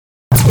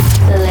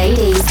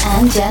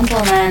and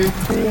gentlemen,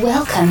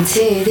 welcome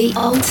to the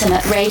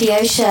ultimate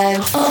radio show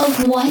of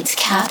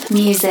Whitecap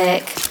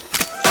Music.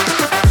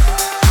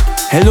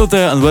 Hello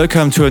there and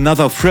welcome to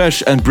another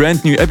fresh and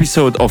brand new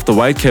episode of the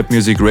Whitecap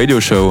Music Radio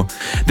Show.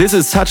 This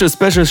is such a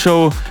special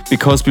show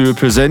because we will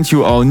present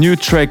you our new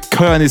track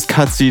Koyanis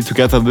Katsi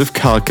together with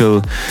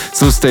Karkel,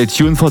 so stay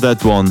tuned for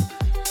that one.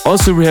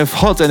 Also we have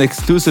hot and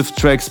exclusive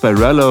tracks by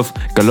Ralof,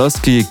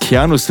 Galoski,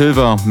 Keanu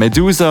Silva,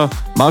 Medusa,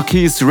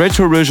 Marquise,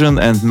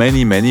 Retrovision and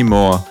many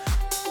more.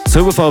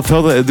 So without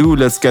further ado,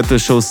 let's get the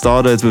show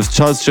started with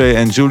Charles J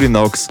and Julie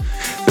Knox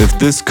with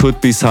This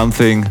Could Be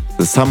Something,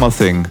 the summer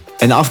thing.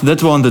 And after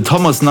that one, the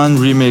Thomas Nunn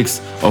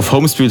remix of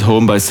Home Sweet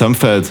Home by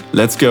Sumfeld.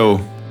 Let's go.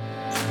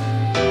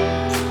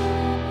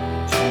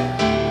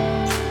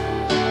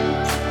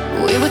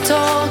 We were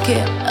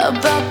talking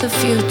about the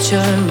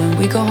future when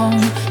we go home.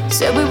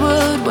 Said we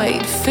would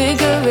wait,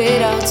 figure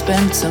it out,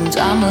 spend some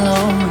time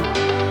alone.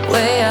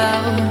 Way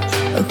out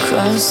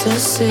across the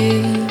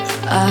sea,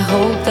 I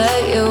hope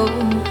that you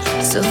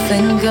still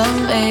think of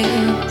me.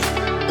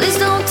 Please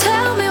don't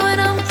tell me when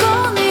I'm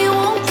gone that you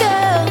won't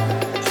care.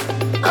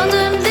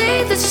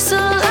 Underneath it's just a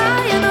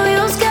lie, I know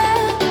you're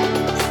scared.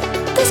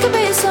 This could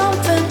be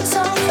something,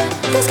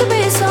 this could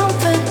be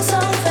something,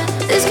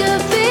 this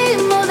could be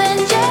more than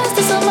just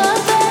a summer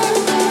thing.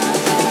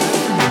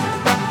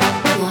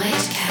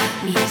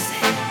 Whitecap Music.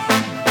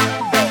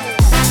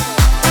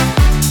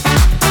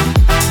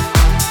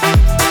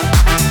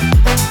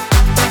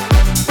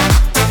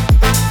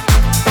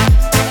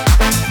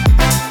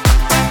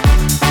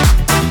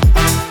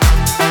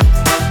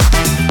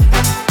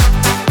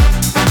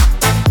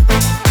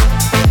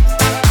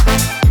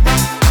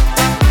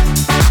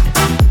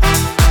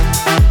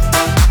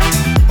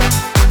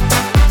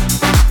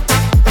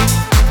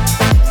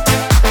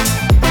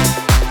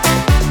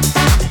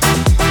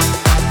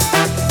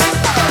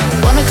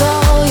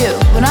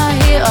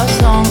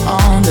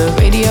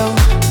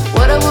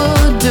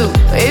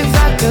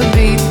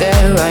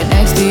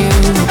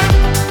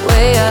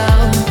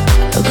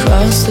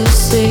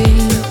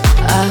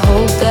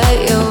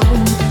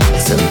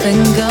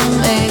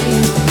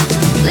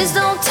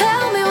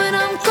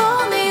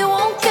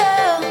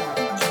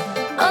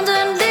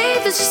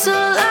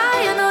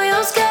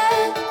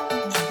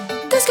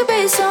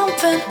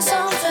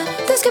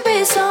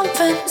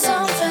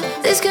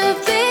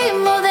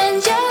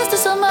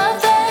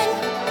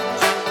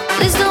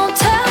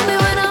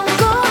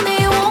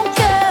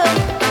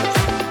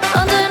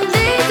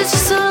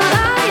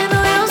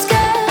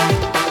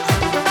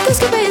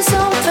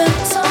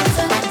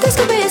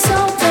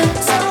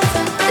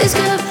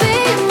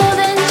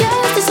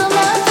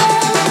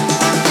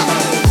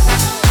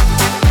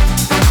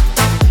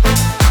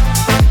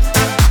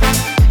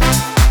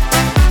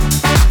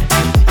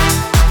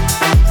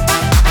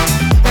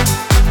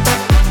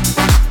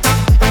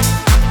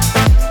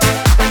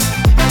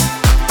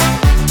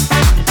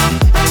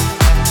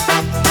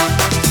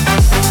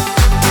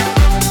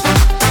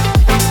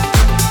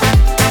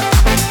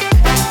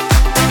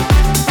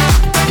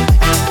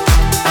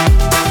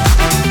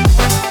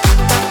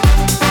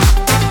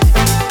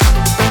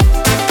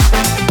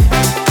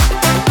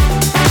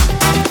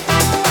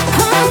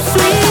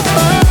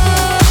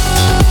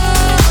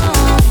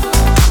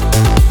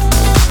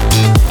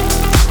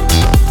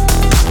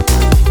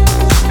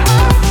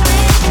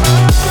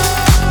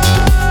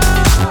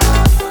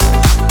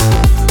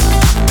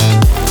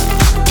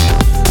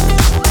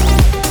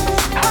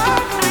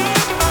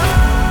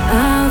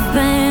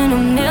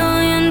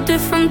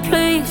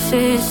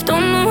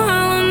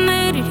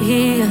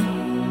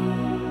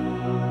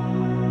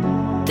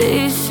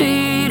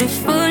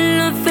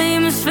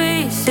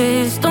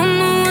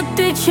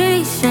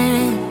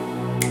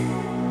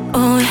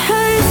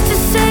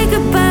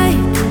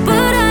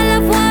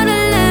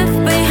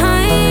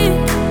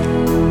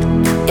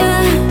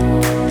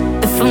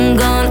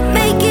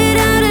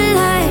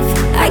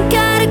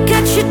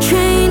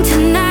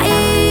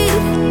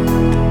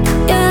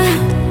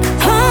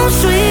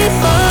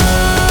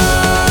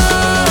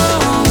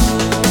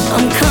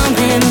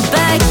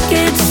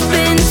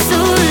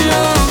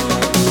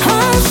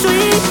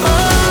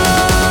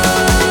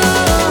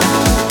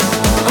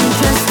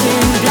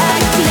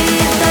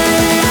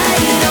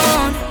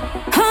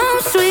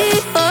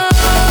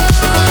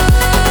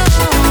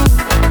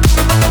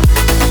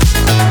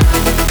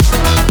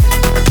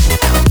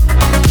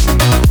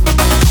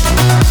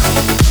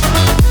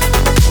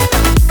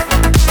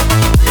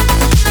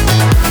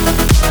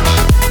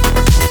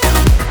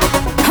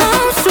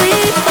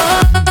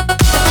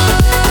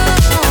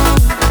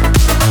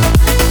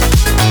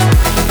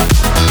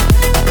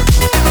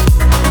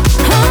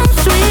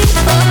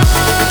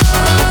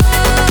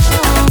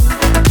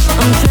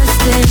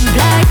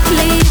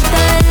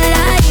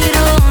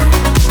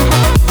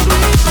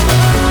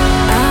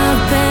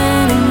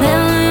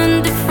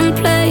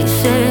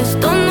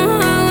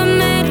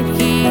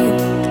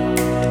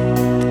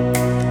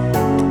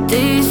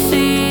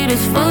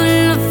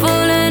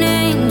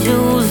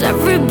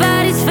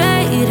 Everybody's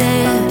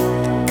faded.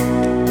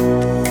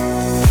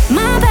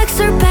 My bags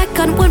are back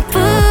on one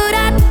foot.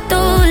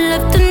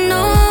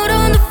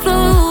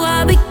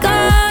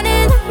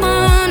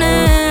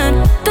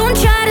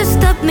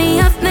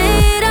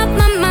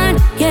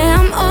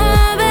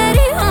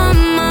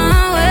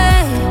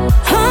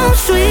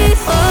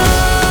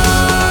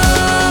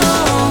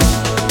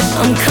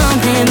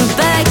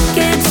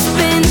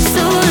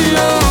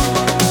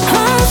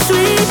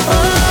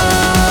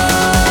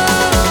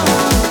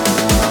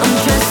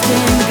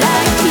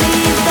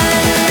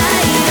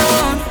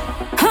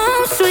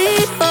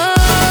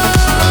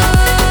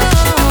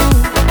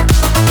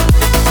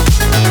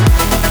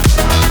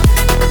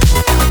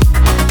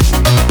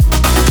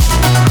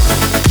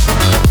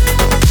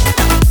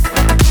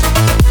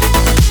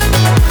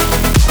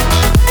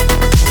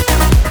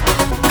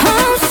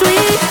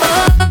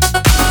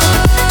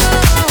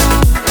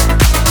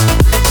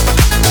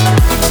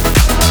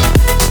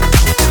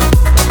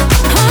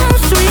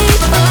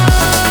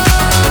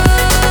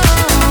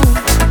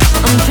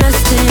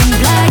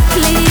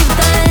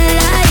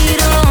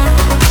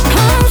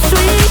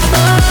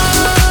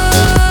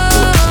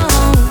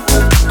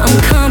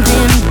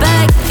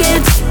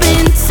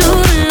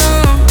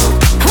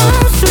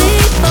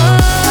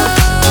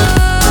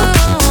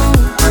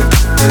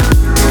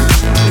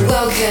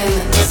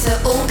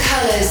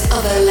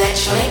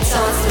 electronic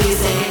dance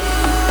music.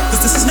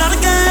 'Cause this is not a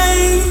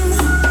game.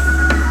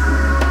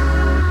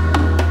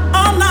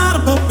 I'm not a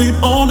puppet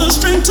on a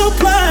string to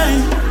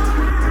play.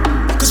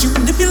 'Cause you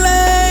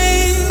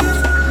manipulate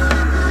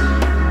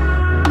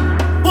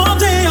one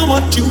day on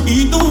what you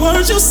eat, the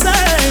words you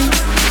say.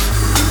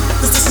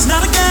 'Cause this is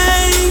not a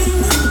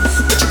game,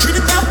 but you treat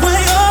it that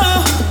way.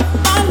 Oh,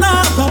 I'm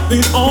not a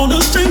puppet on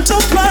a string to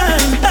play.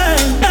 Hey,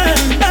 hey,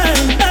 hey,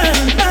 hey,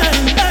 hey,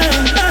 hey, hey,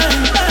 hey,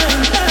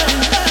 hey.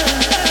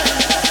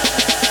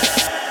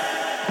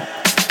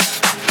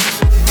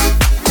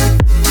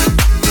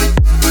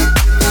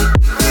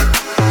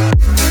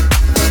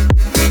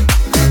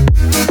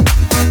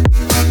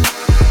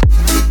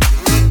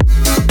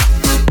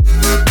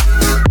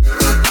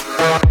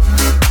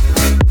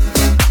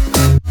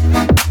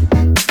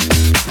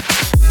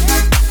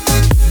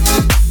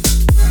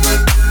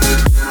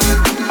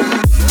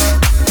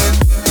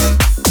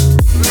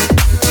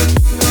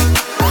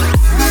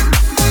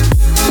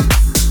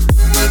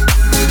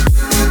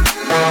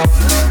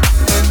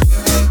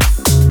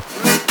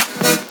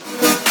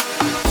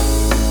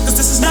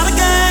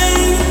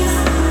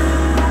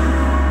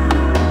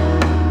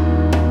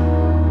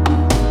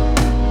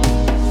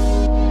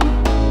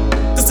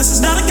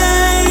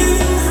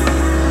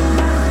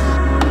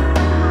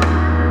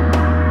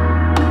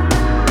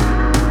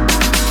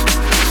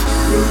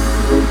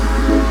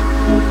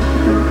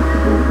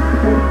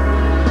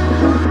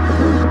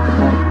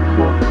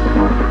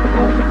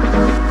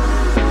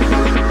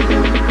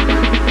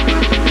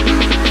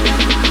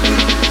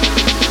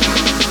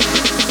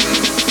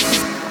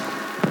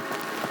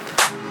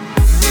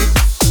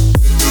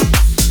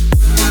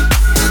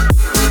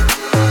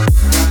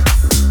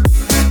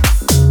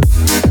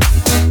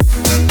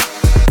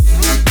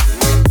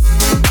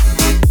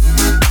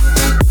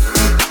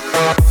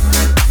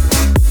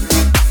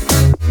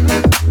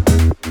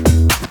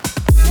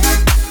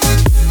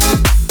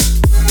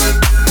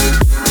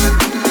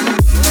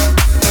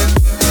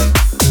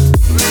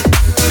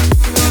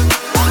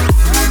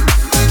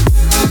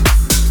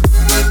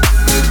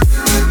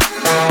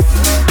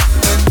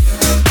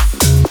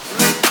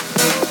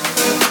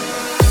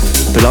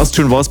 Last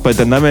tune was by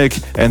Dynamic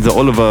and the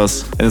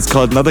Olivers, and it's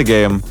called Another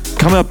Game.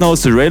 Coming up now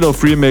is the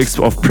Railov remix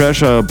of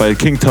Pressure by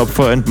King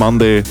Topfer and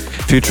Monday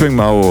featuring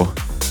Mao.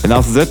 And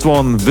after that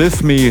one,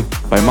 With Me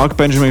by Mark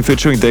Benjamin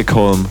featuring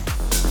Deckholm.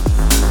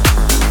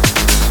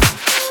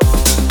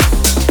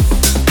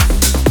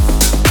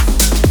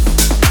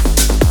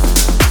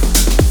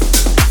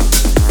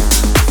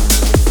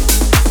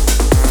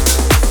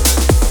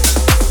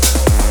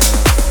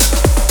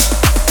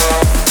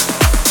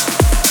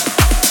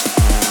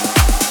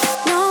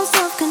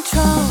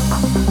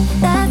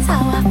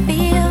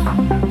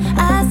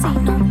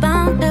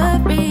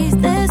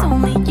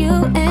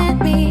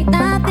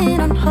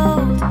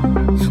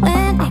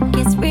 When it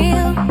gets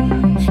real,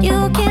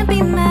 you can't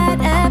be mad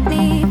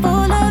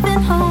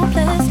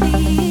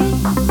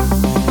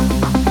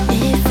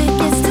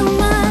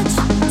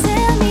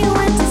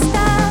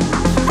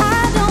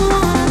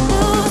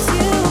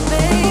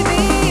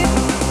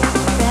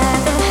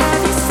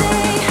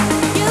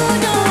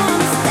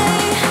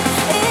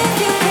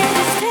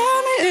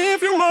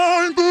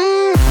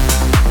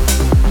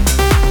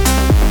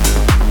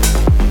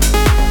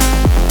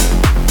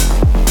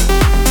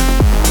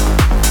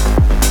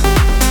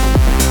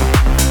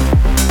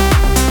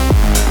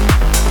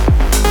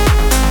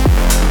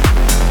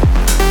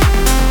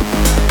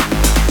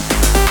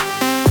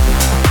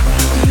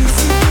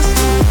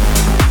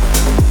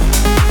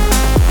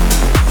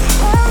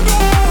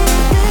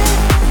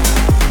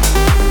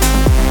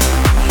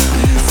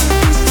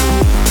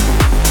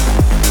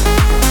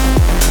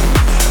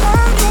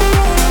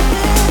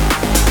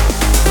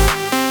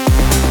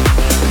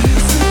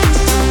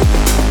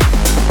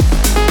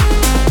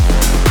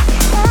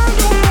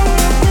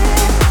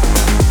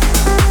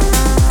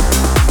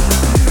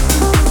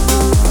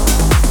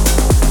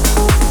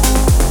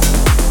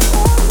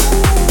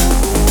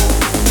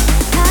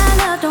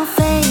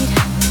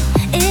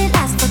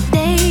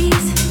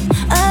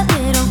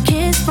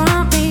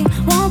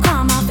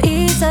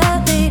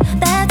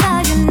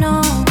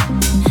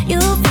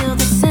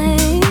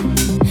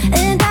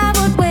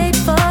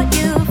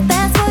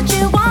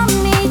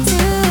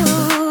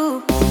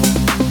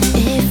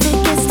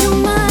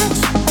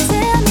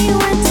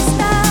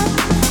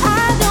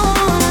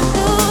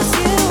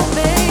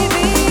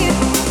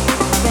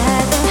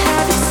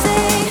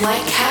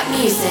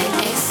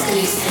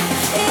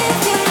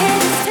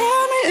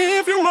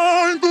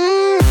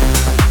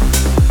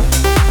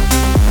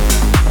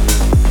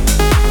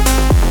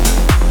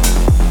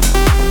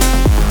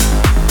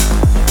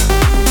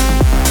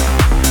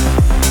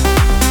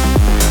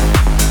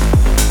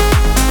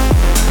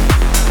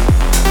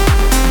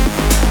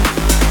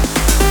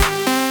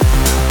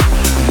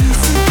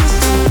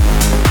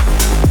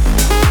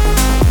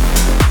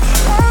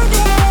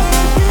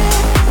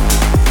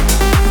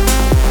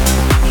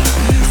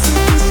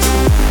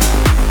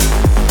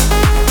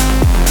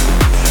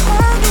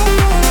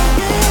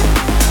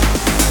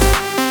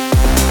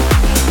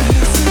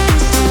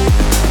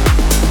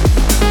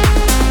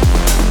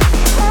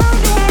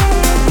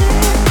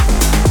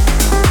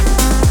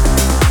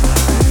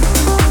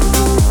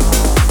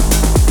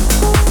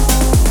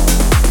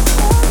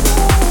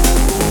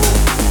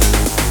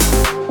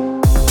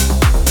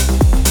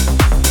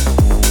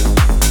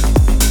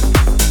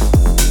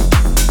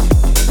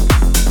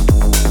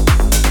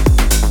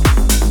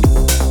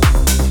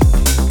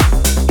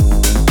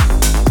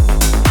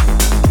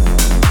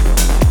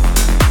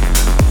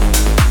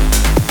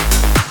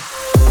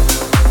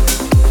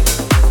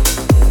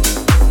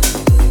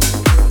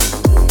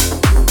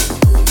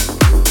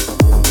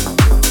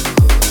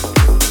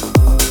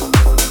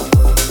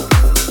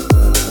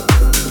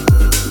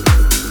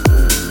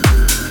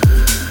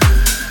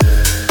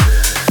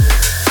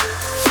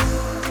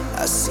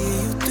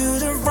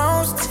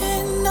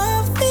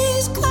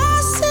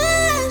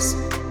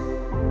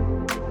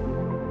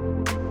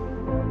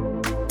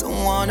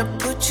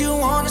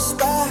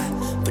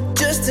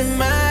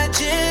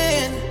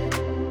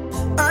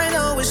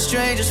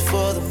strangers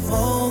for the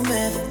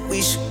moment.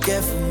 We should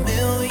get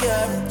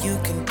familiar. You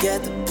can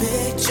get the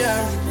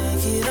picture,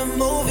 make it a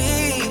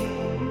movie.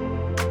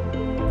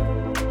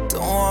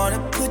 Don't wanna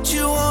put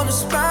you on the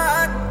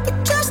spot,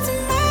 but just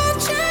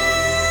imagine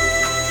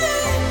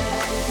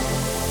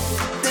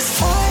this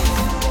fight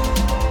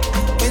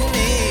with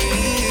me.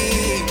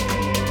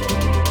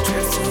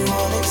 Drift through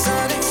all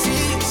exotic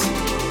seas.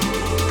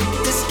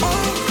 This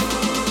fight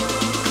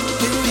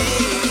with me.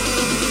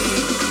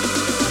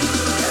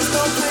 There's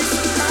no place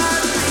to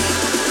hide me.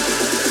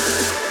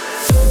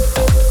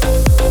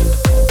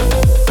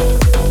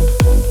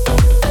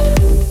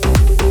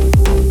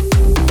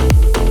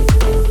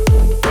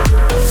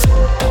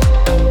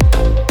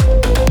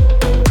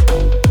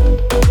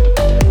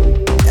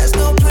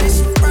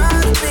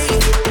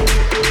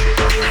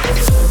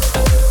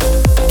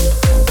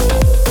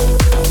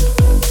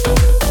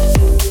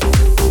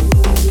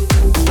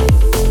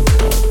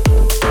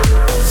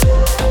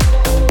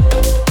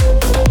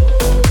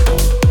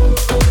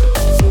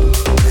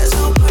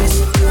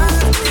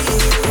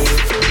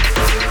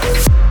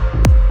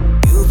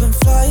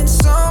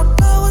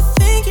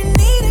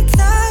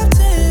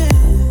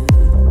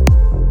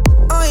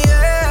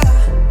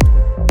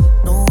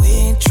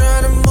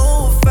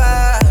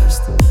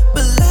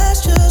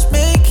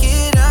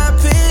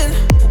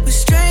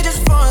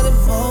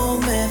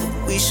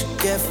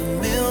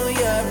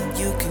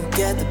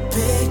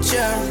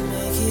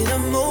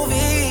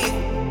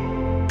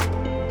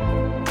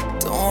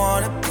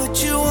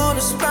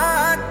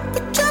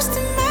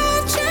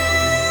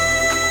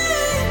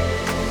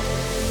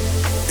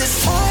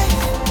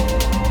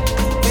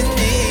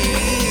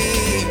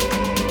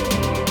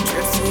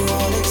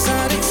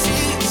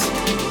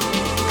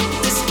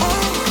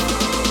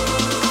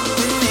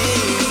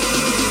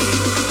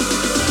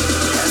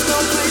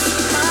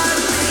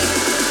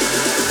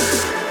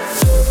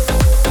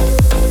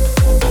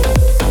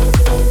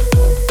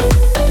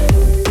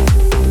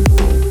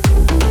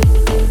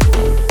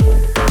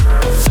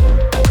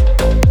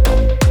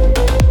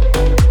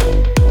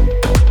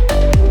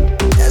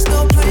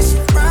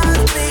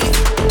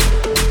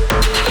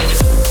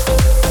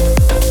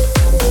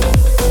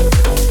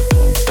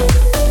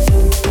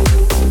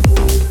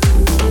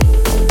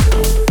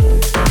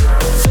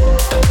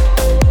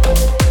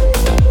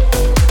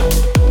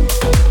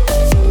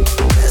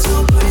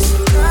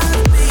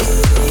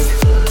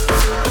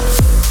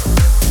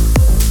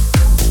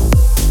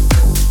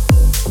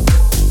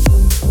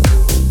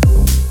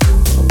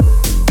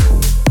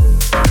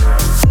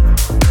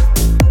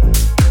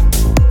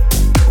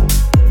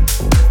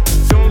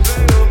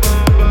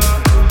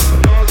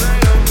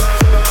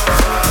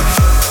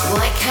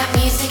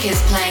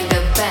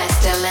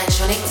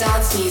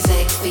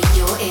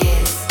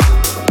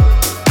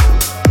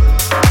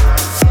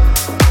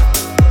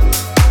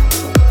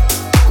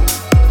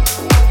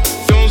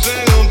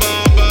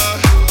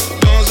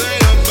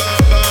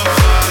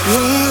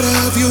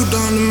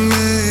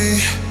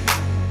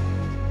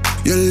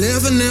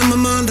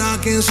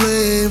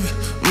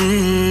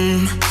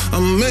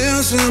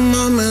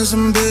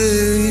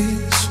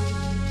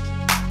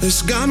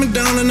 It's got me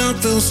down and I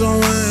feel so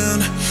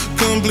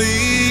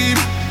incomplete.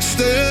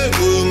 Stay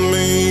with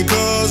me,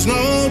 cause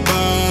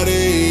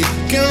nobody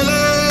can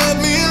love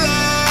me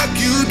like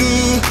you do.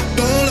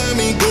 Don't let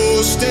me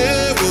go,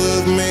 stay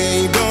with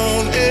me,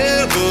 don't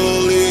ever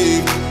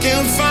leave.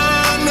 Can't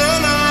find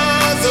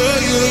another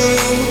you.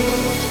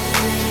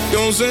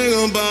 Don't say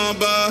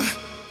goodbye,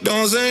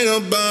 don't say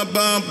goodbye,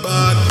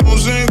 don't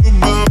say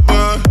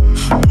goodbye,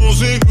 don't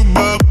say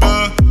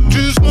goodbye.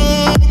 Just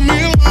hold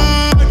me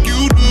like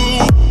you do.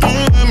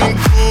 Don't let me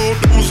go.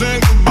 Don't say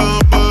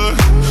goodbye.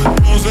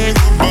 Don't say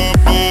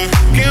goodbye.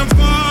 Can't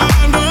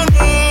find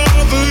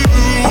another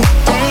you.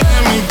 Don't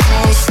let me go.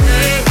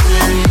 Stay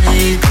with me,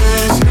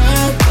 'cause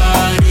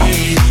nobody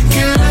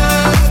can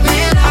love me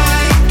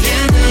like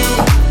you do.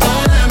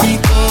 Don't let me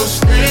go.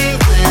 Stay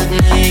with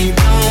me.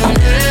 Don't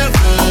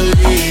ever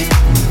leave.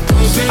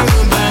 Don't say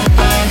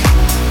goodbye.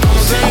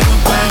 Don't say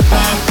goodbye.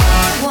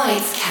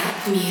 White Cap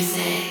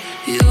Music.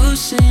 You've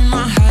seen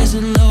my highs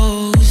and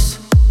lows,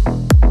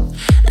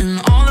 and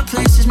all the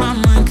places my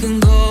mind can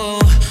go.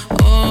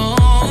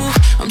 Oh,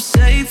 I'm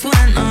safe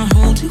when I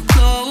hold you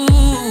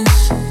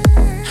close,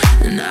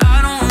 and I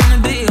don't wanna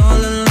be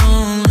all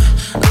alone,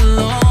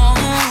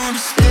 alone.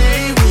 Stay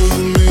with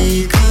me,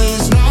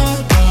 'cause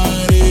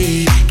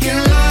nobody can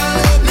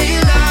love me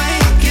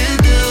like you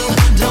do.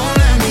 Don't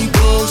let me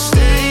go,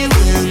 stay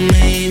with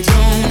me,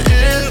 don't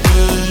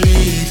ever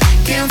leave.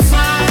 Can't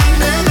find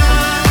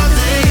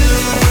another you.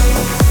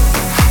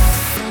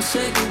 Don't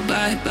say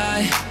goodbye,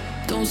 bye.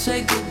 Don't say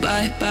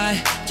goodbye, bye.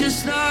 Just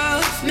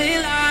love me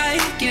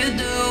like you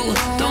do.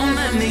 Don't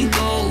let me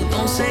go.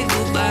 Don't say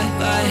goodbye,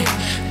 bye.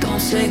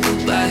 Don't say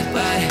goodbye,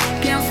 bye.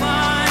 Can't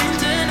find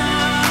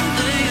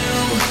another you.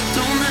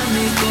 Don't let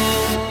me go.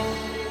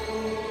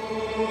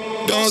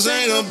 Don't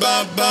say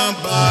goodbye,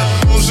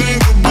 don't say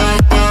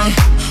goodbye,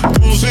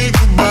 don't say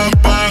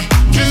goodbye.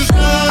 Just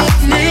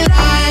love me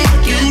like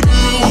you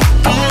do.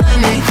 Don't let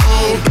me go.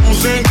 Don't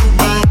say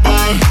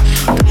goodbye,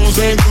 don't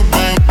say goodbye.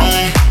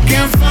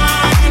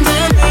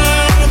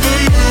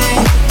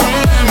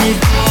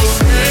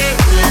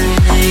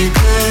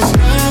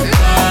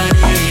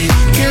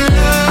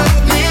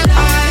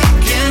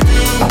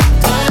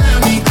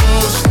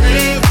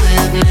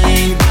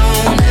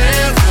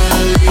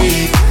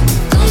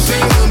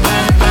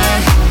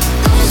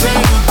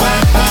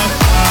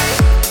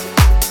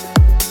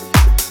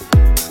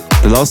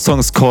 last song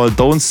is called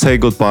Don't Say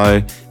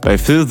Goodbye by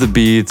Feel the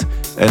Beat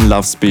and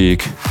Love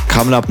Speak.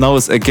 Coming up now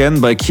is Again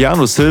by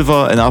Keanu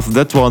Silva, and after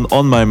that one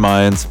On My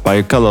Mind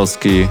by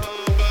Galowski.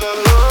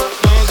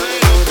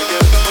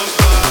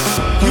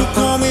 You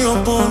call me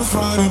up on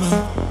Friday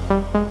night,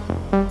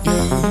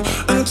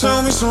 yeah, and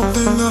tell me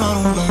something that I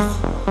don't like.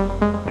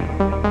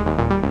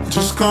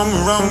 Just come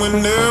around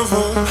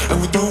whenever,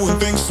 and we're doing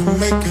things to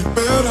make it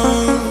better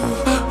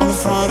on a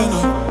Friday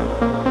night.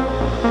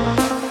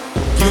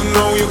 You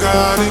know you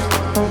got it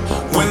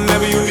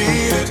whenever you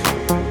need it.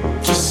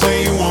 Just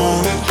say you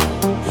want it,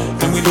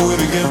 and we do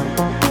it again.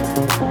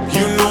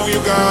 You know you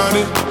got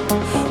it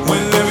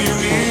whenever you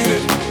need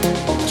it.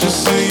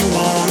 Just say you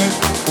want it,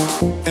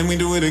 and we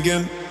do it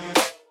again.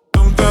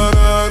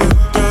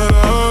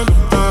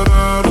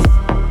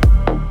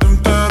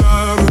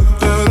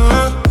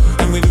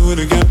 And we do it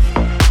again.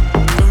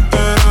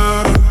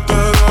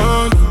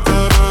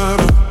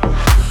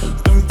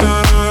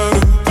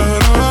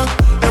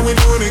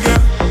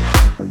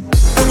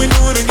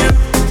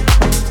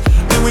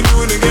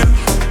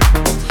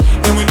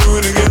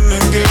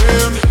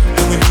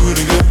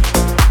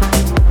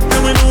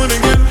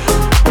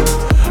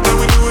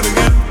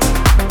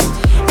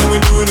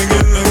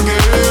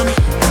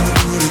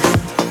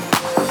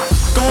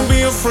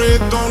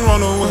 Don't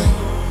run away.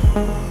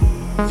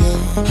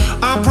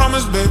 Yeah, I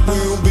promise, babe,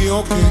 we'll be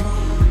okay.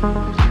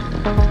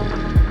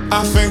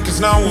 I think it's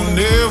now or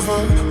never.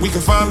 We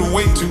can find a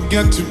way to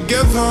get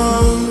together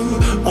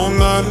all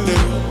night and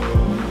day.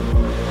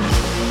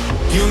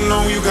 You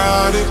know you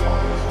got it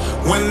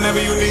whenever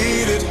you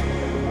need it.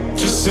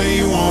 Just say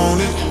you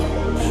want it,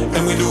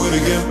 and we do it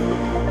again.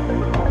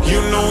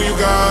 You know you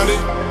got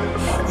it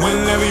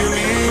whenever you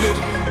need it.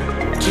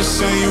 Just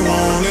say you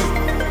want it,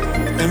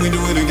 and we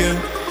do it again.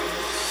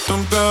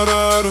 Dum da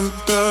da dum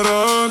da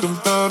da dum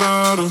da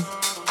da dum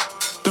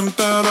dum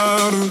da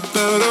da dum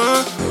da da,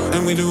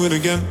 and we do it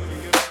again.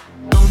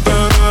 Dum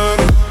da da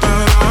dum da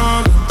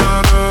da dum da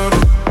da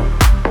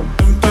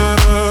dum da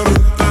da dum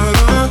da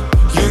da.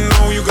 You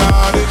know you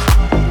got it.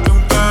 Dum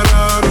da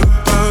da dum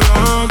da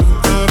da dum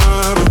da da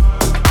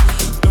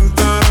dum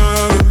da da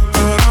dum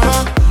da da,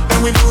 and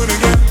we do it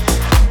again.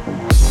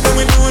 And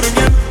we do it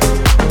again.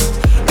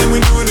 And we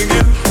do it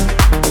again.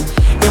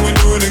 And we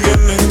do it again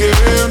and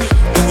again.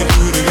 And we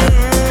do it again.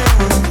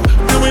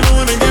 And we do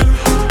it again.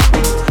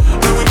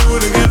 And we do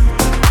it again.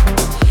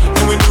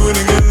 And we do it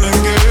again and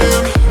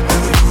again. And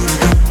we do it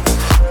again.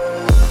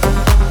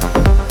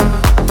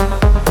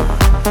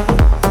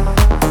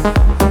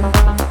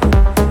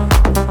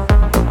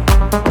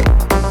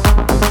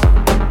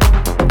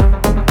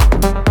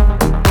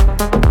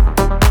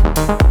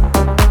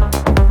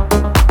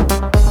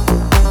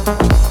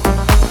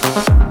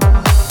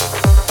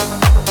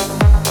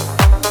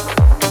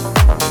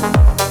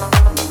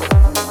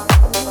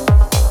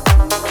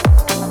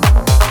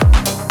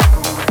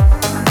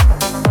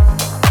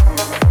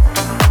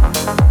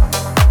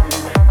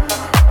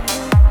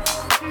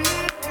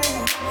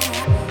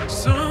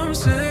 Some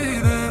say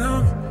that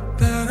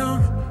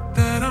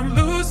I'm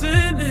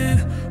losing it,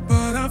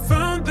 but I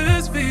found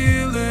this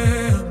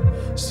feeling.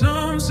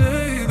 Some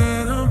say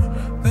that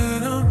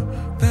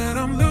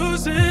I'm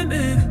losing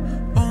it.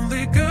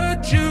 Only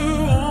got you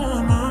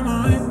on my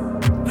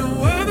mind. No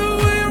other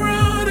way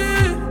around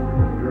it.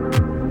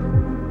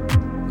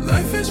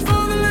 Life is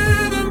for the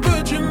living,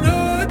 but you know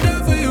I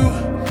die for you,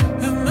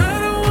 and I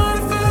don't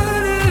wanna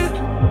fight it.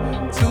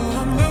 So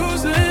I'm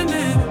losing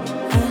it.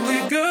 Only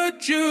got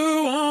you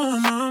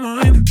on my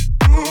mind.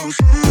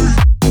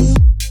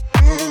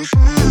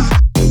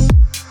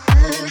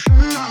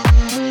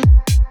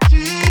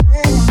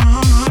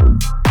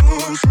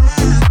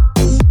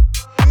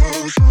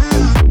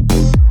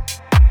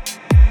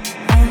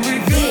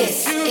 This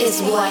is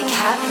White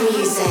Cat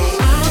Music.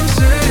 Some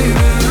say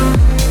that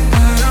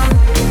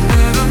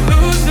I'm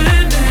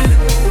losing it,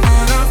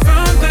 but I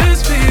found this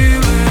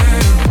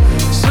feeling.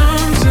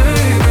 Some say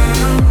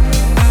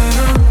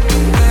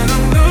that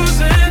I'm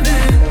losing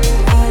it.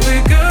 Only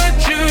got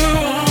you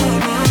on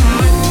my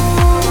mind.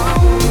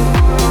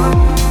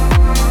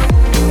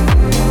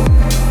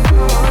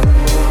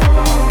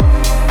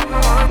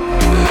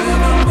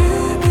 And I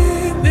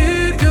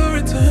need your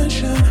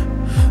attention,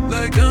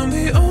 like I'm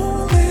the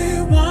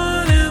only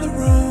one in the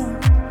room.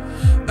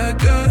 I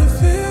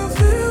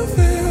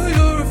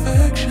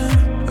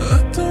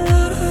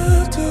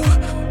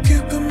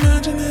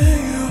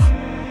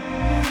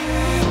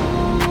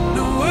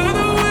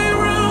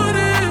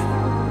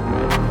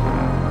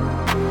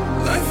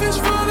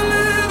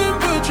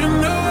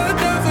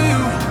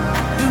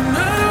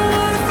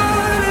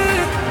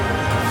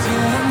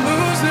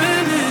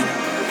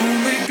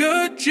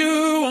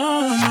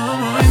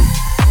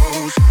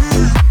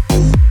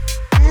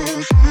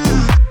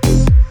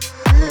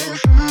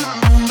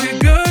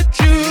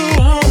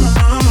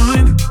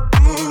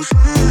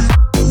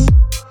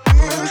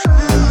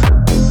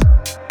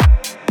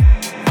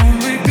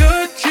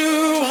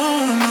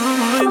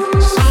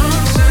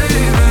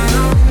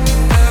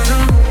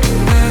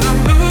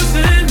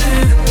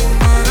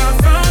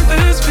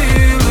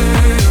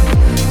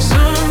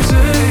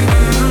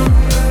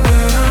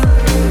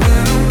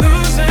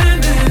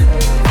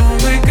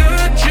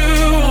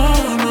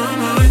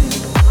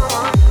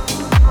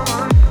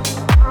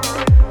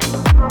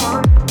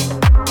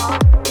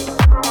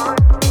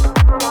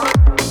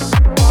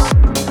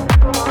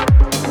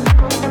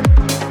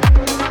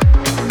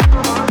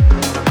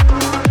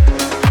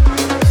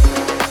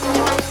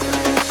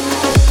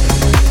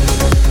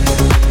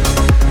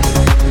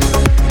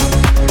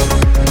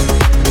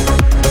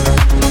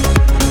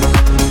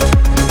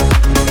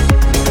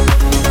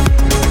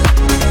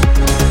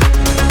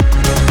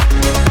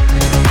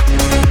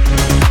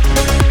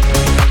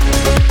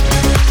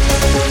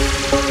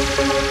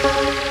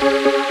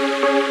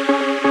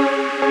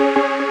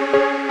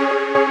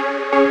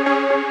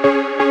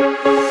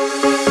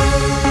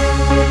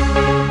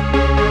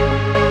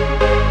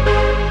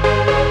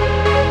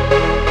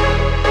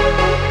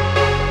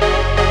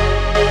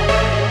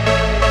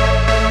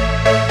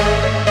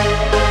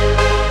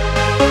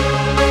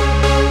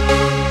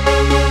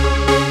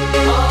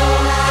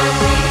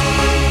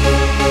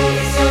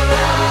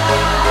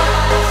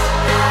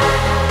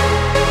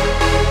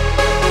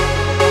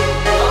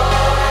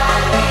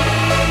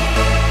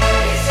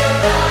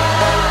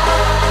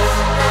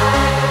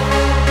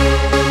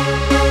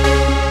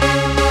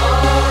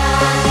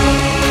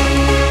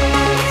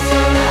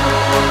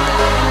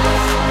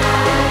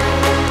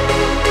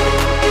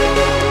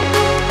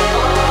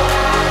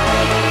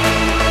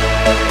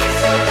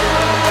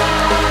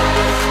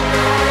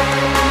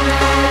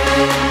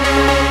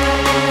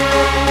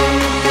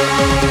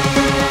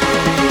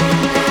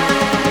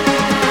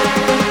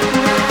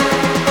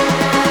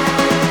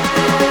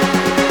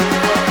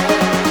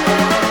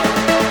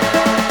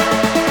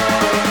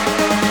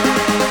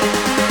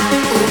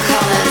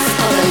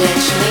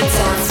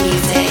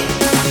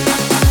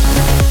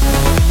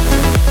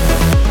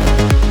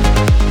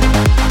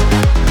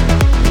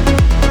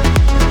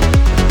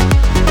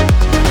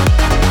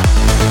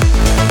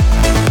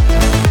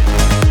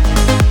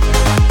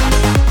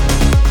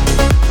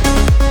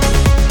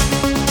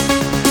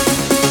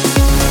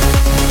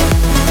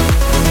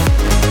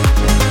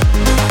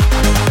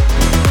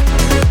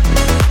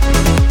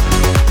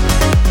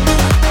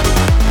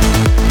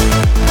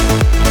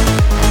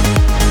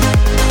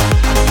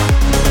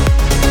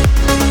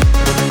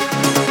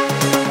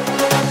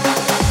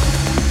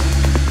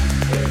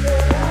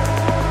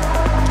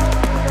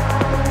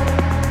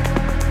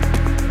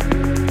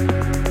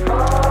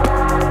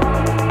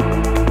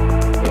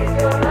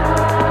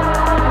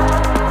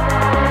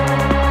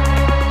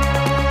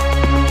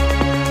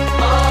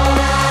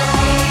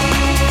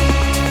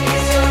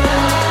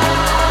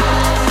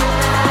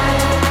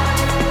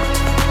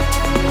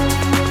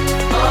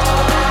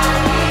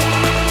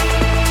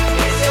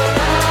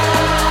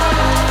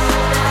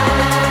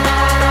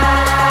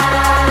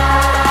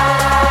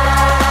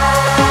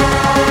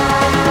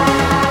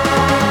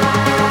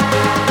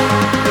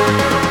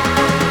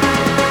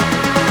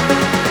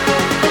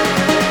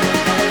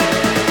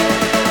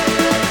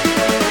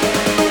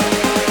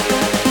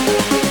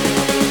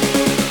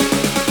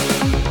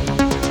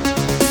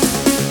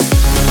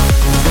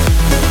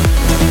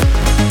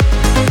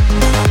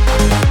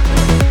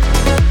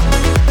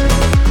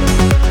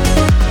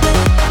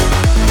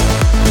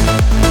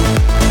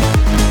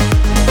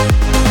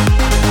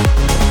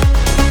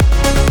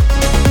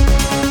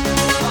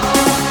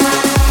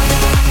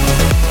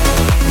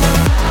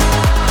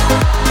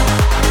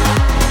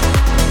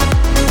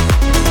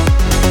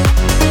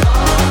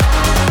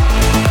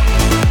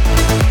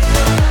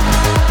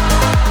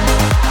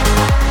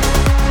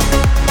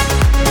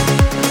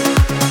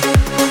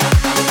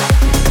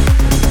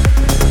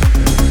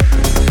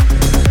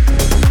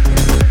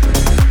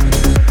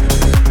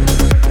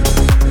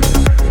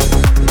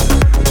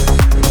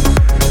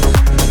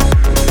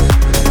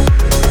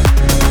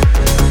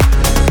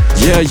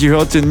Yeah, you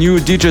heard the new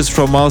DJs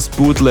from Mars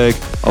bootleg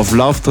of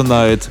Love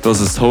Tonight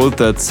vs Hold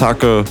That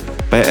Sucker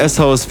by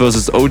S-House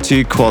vs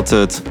OT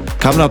Quartet.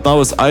 Coming up now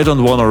is I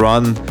Don't Wanna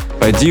Run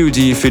by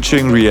DOD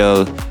featuring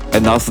Riel.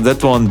 And after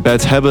that one,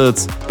 Bad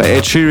Habits by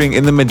Ed Sheeran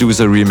in the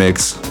Medusa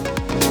remix.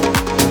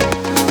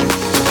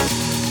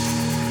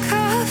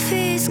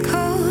 Coffee's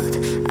cold,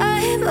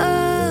 I'm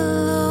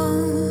alone.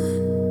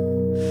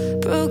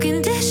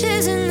 Broken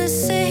dishes in the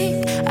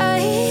sink, I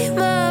eat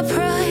my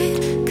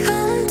pride.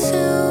 Come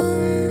to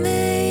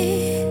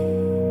me.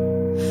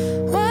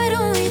 Why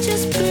don't we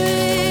just breathe?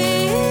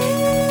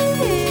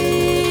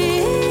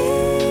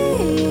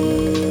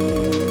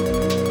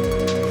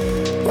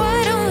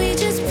 Why don't we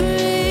just breathe?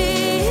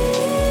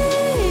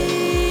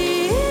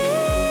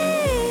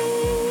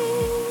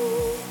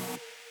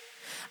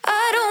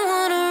 I don't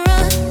wanna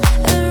run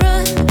and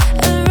run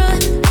and run.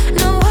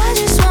 No, I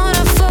just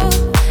wanna fall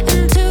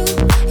into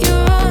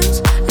your arms.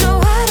 No,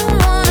 I don't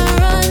wanna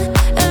run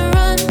and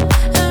run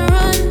and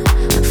run.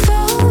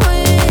 Fall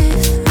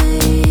with me.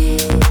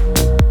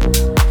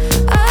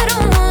 I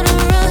don't wanna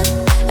run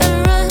and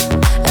run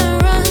and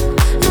run.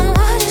 No,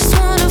 I just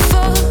wanna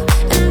fall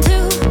into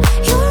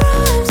your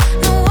arms.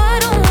 No, I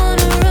don't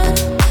wanna run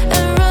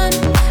and run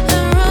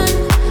and run.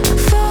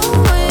 Fall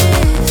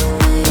with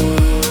me.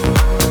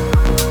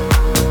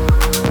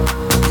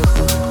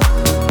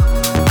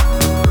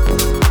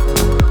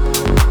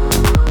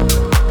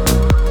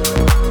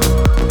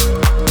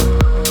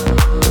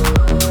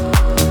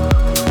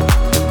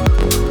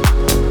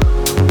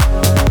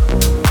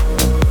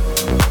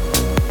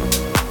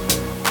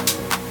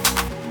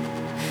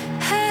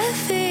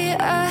 Heavy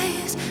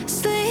eyes,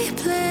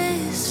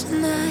 sleepless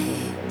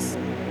nights.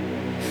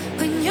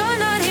 When you're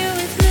not here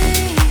with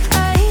me,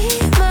 I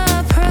eat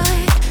my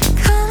pride.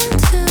 Come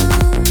to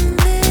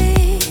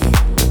me.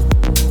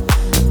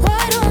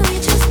 Why don't we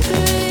just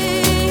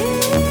breathe?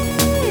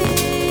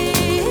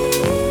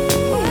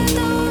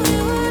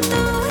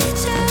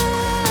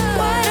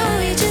 Why don't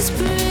we just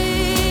breathe?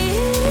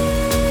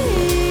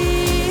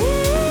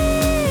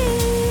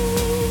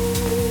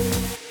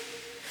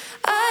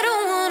 I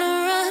don't wanna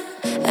run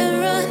and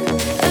run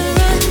and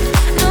run.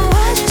 No,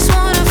 I just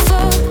wanna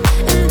fall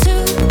into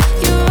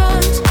your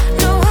arms.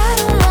 No, I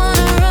don't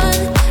wanna run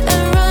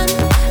and run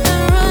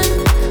and run.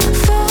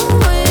 Fall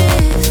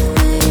with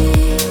me.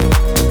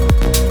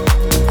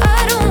 I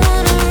don't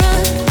wanna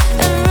run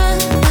and run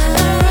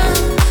and run.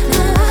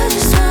 No, I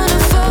just wanna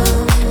fall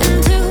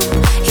into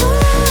your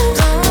arms.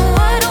 No,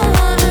 I don't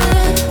wanna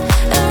run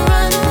and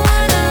run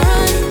and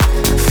run.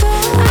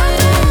 Fall.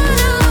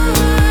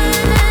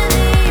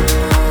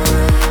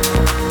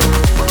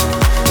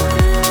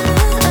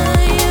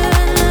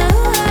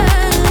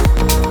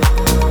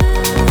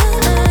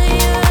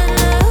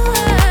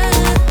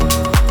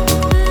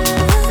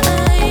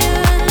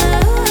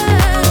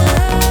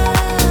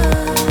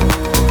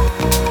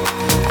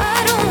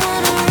 I don't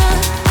wanna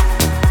run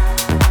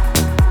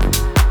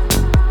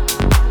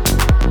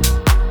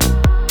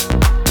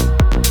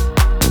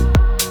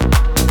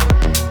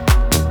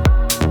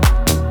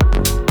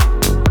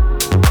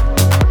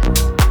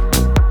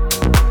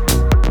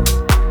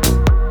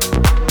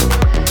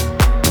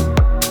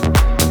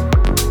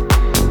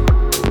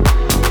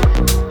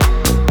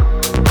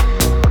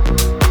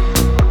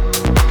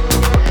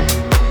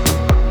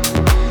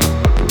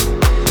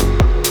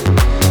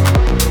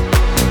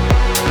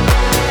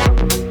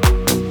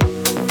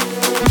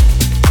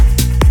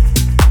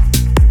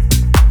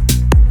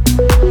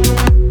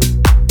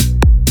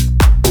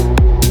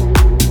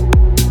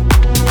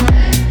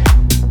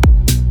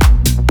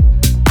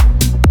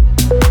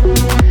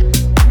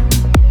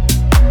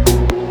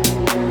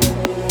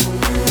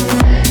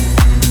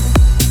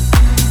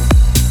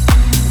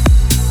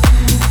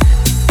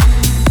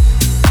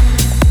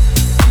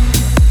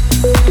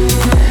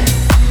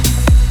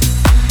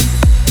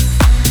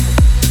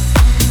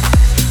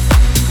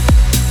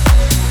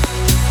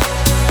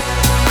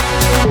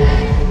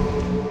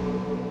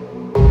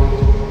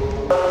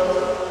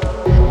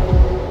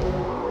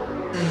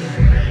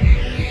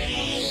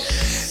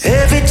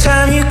Every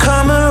time you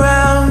come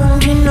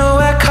around, you know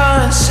I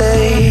can't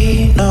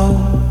say no.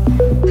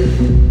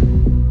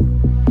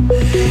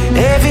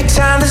 Every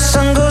time the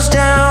sun goes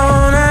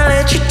down, I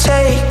let you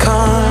take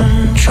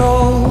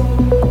control.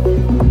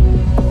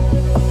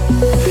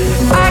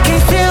 I can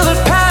feel the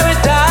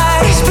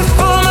paradise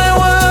before my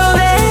world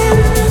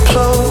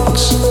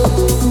implodes.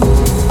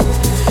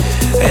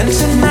 And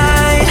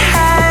tonight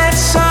had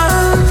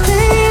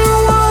something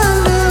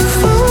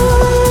wonderful.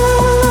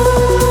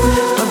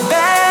 My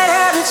bad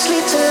habits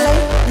lead to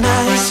late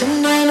nights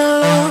and then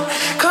alone.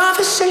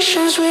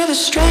 Conversations with a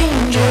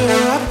stranger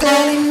I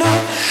barely know.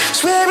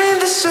 Swearing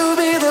this will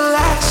be the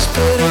last,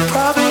 but it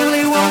probably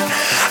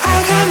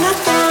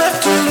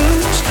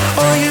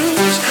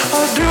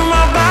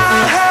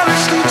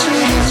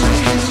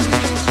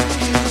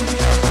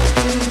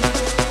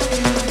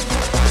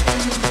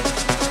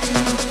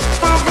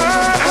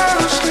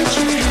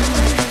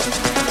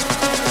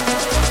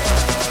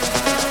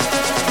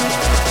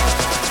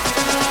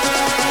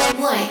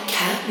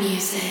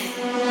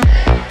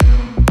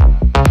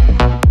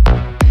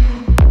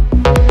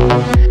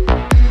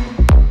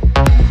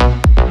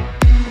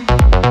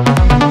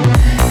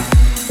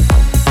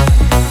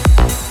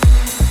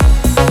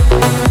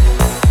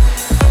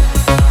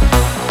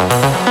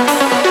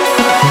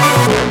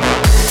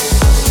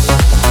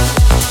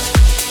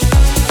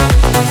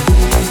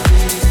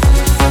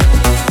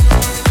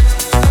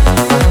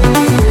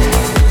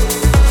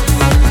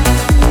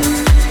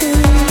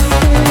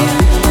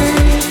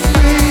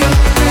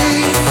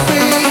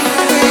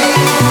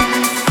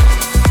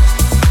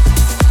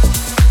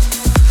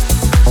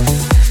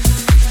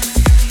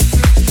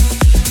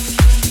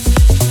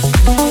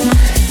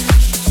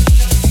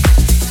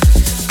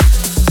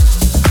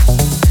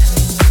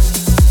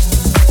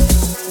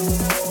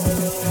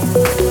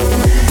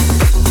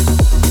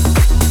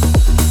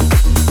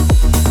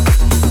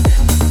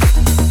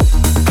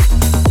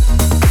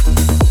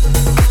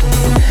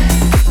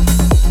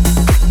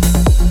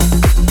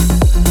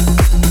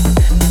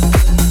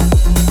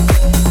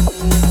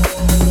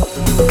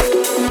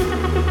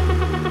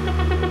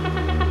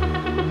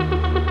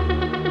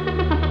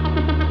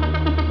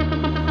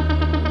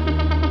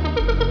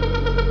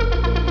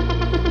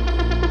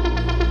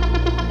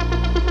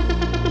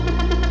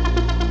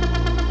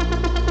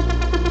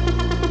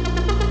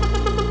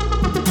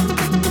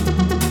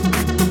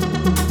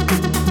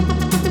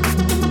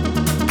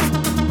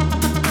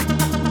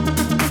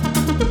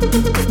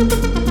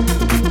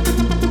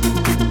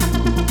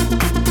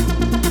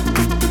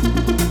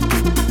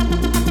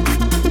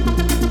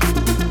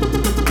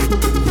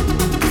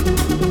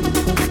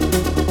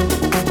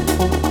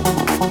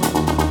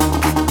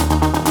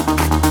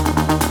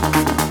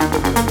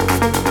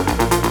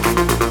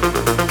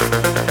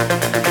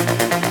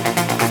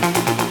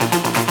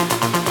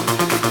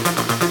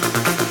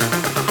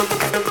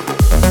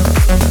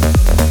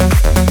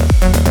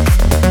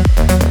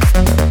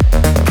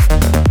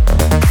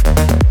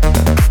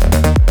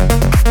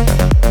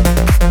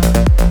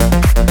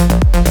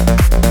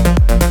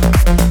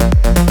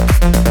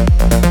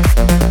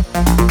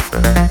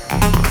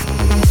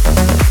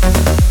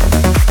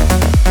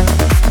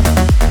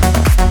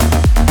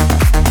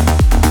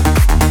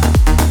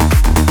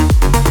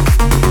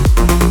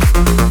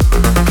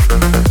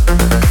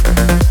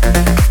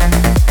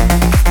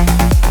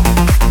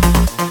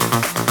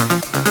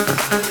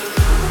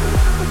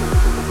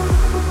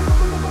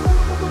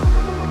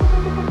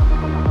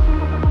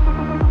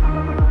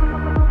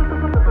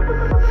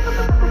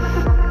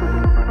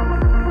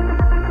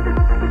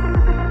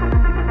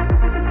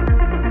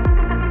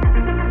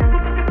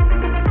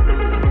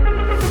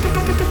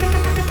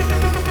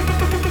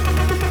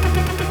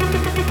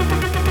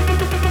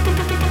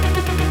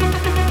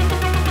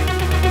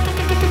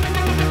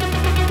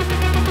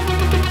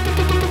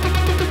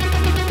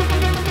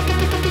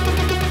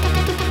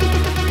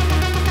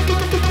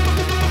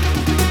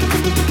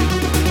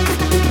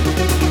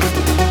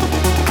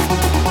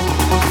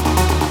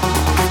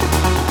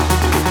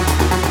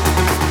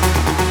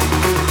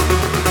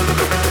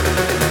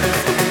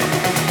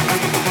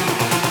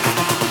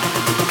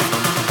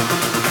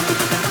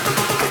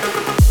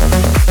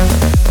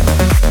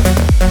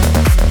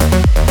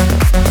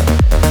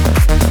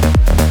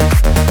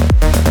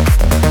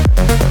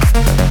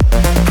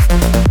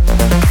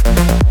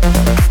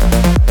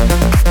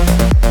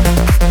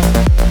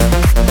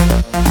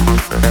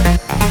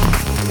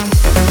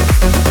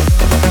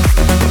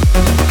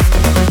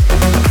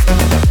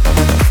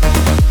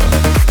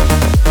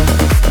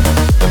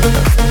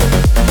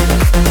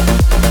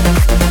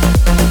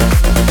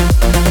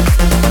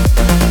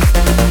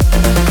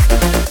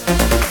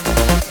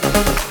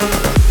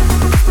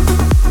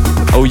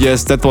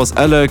yes, that was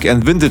Alec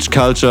and Vintage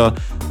Culture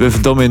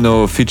with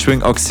Domino featuring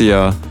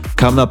Oxia.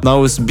 Coming up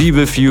now is Be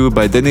With You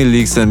by Danny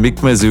Leaks and Mick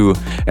Mazu,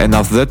 and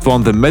after that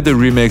one the Metal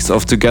remix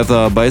of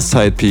Together by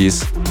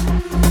Sidepiece.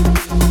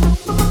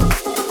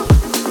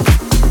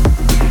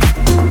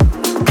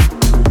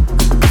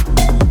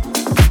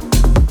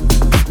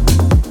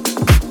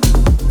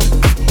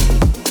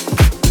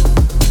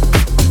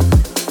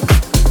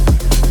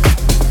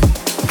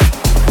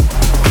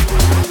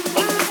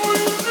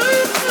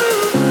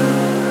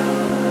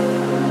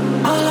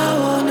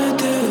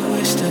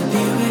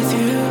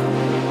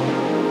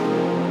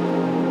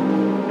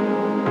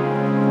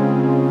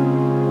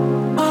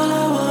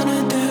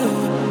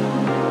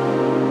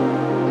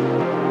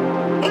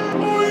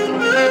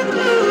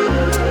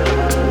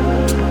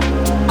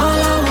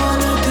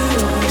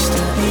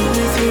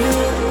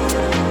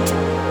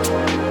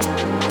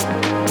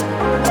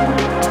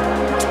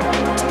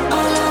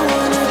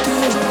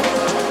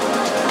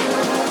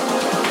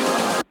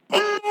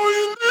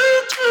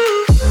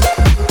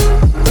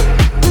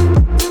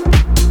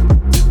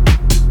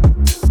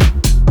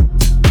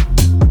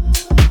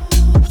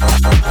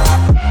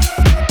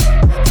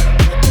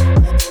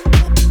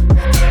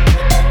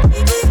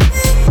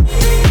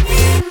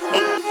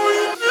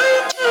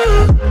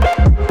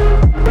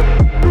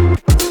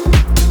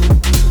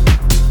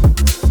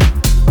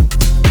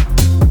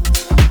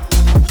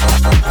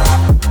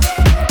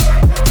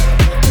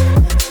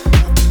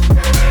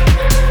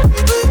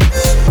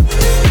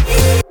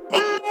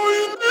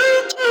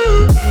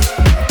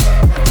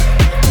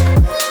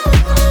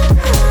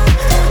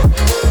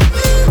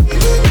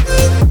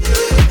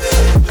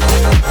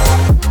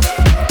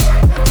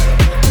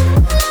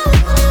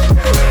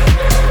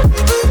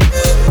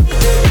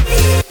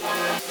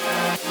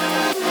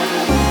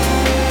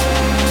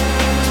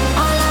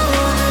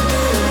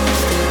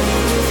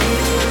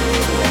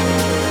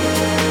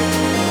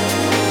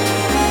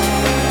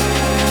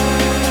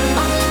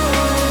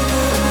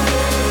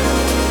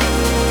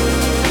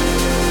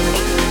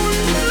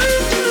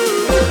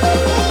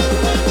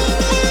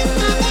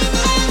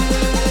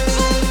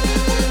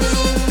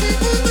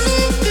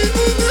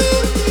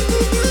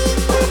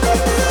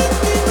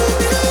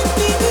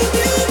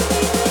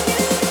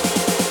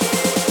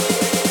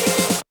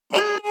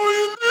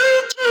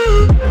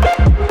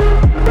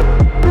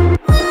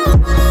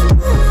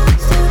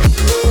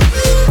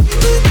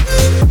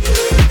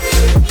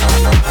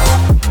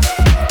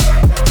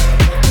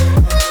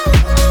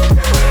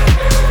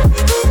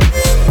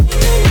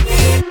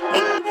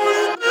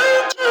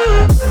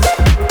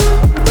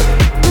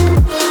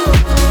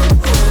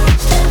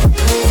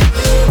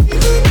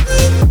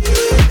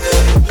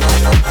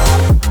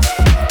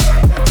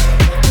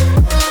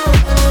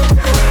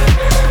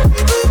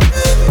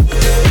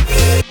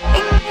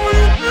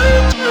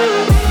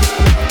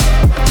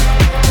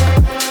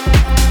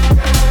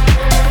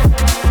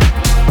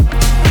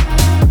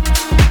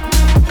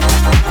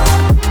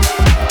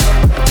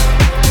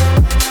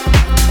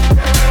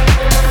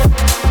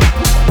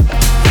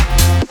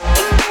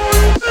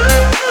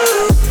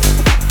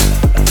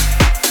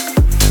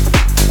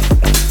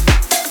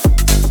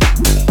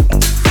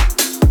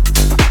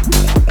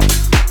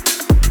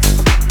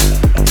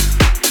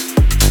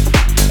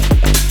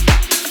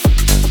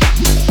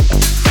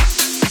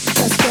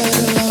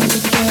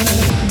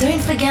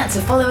 forget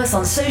to follow us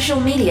on social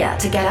media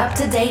to get up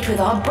to date with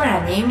our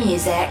brand new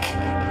music.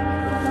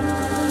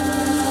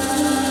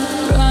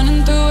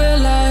 Running through our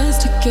lives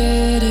to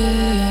get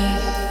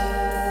it.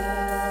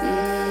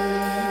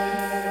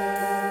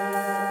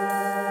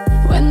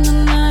 When the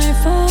night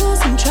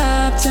falls, I'm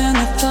trapped in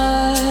the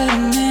thought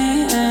of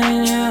me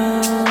and you.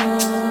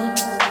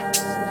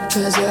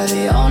 'Cause you're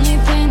the only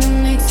thing that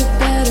makes it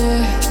better.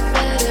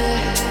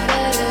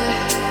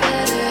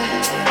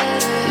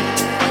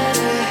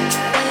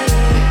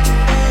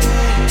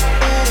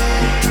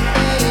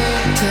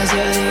 Cause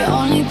you're the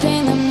only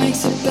thing that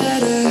makes it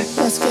better.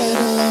 Let's get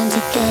along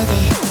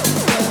together.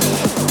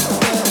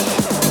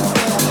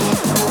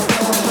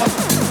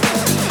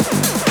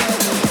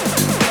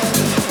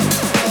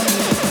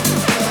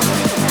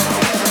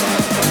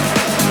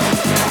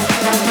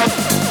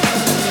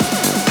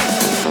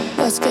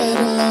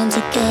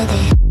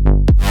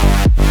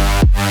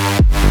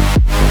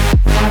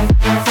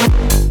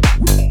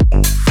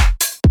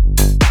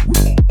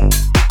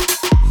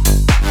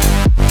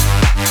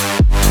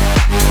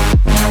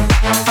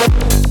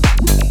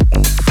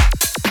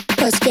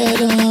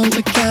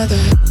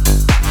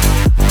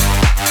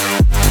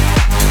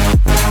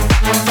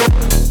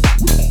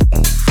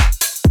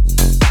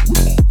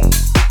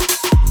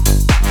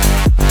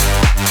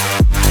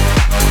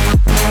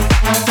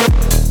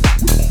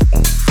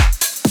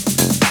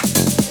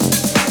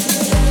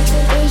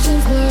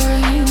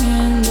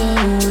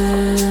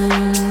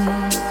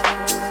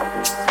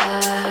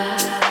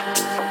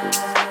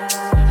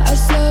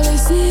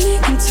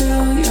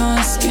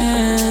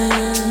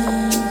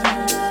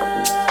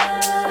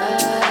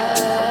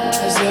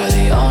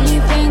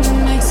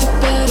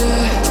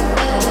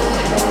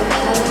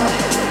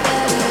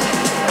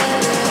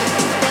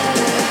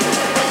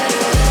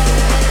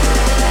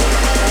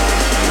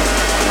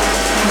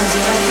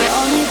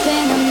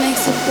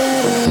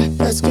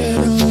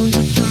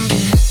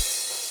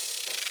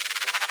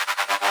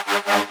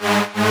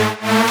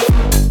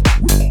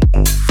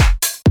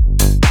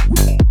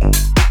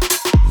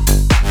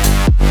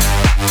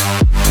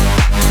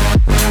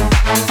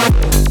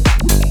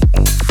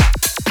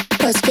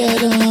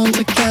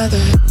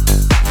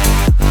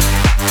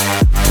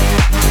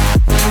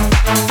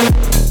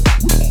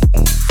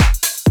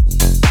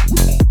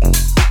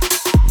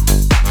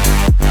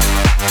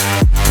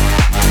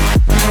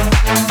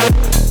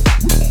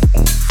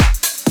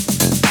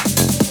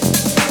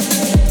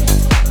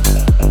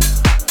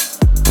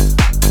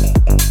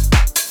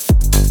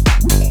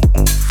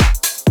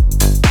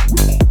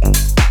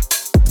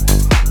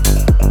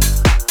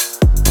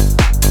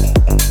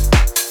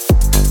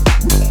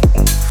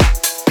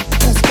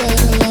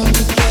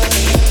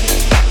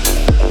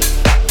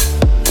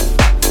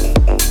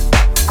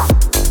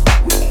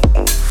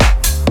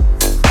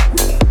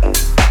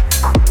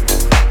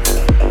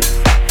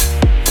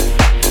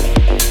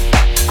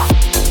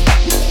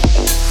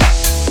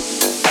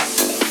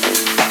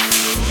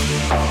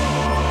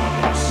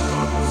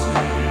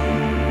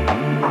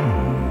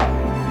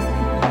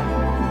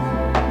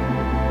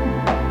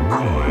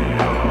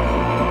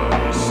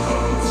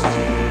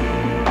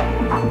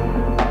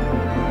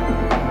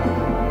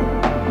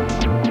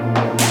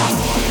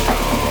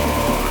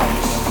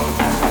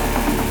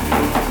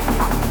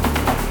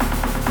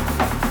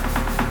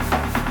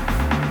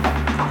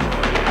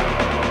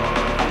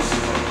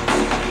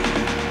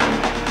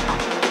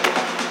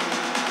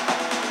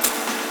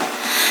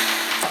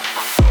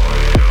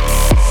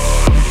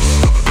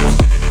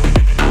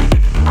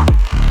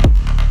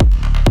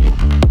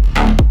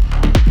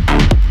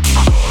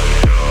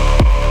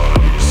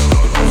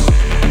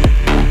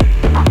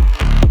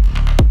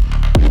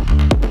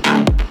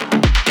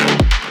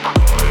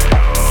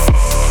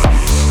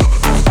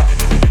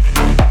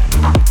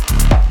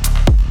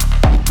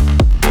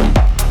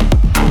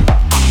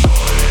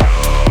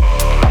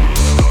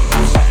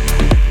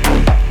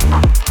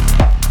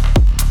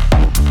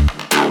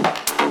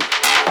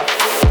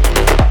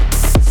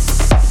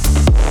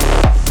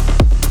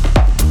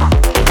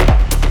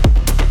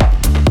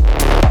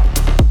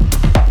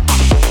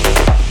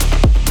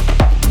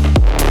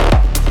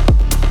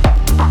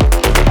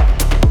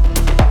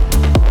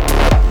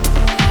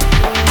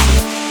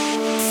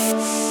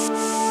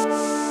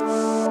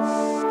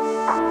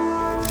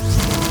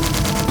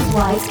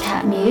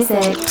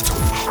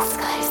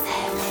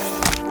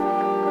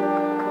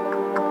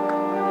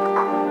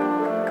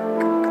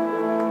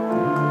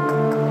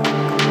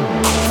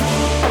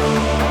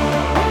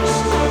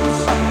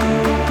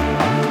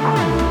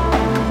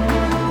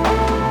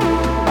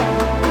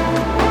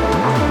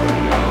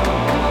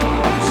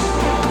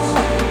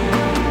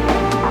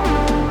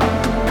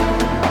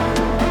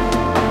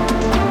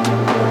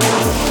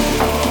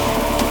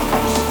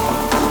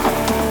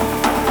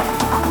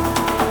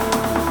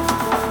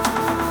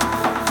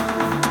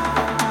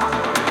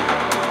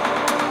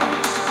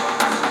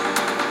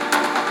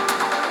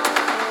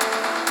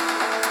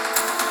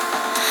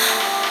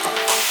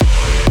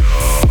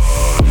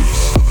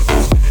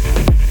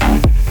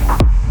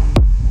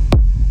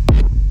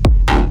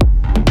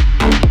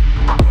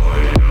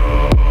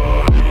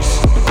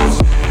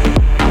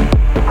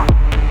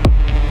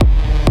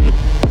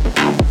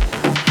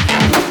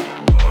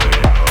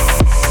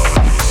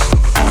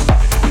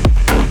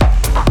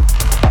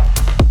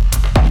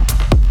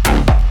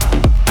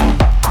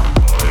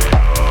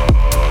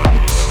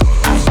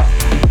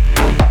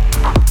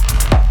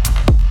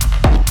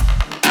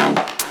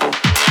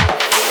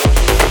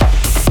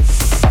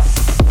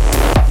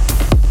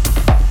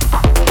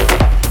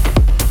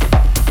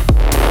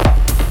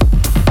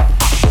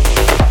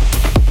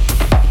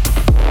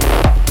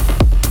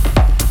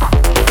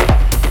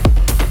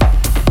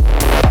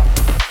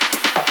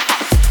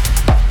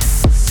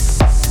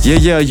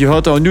 Yeah, you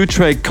heard our new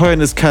track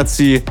Koyanis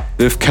Katsi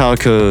with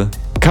Karkel.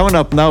 Coming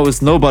up now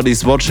is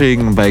Nobody's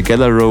Watching by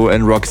Gallero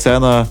and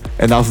Roxana,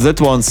 and after that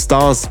one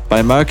Stars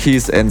by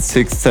Marquis and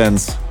Sixth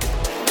Sense.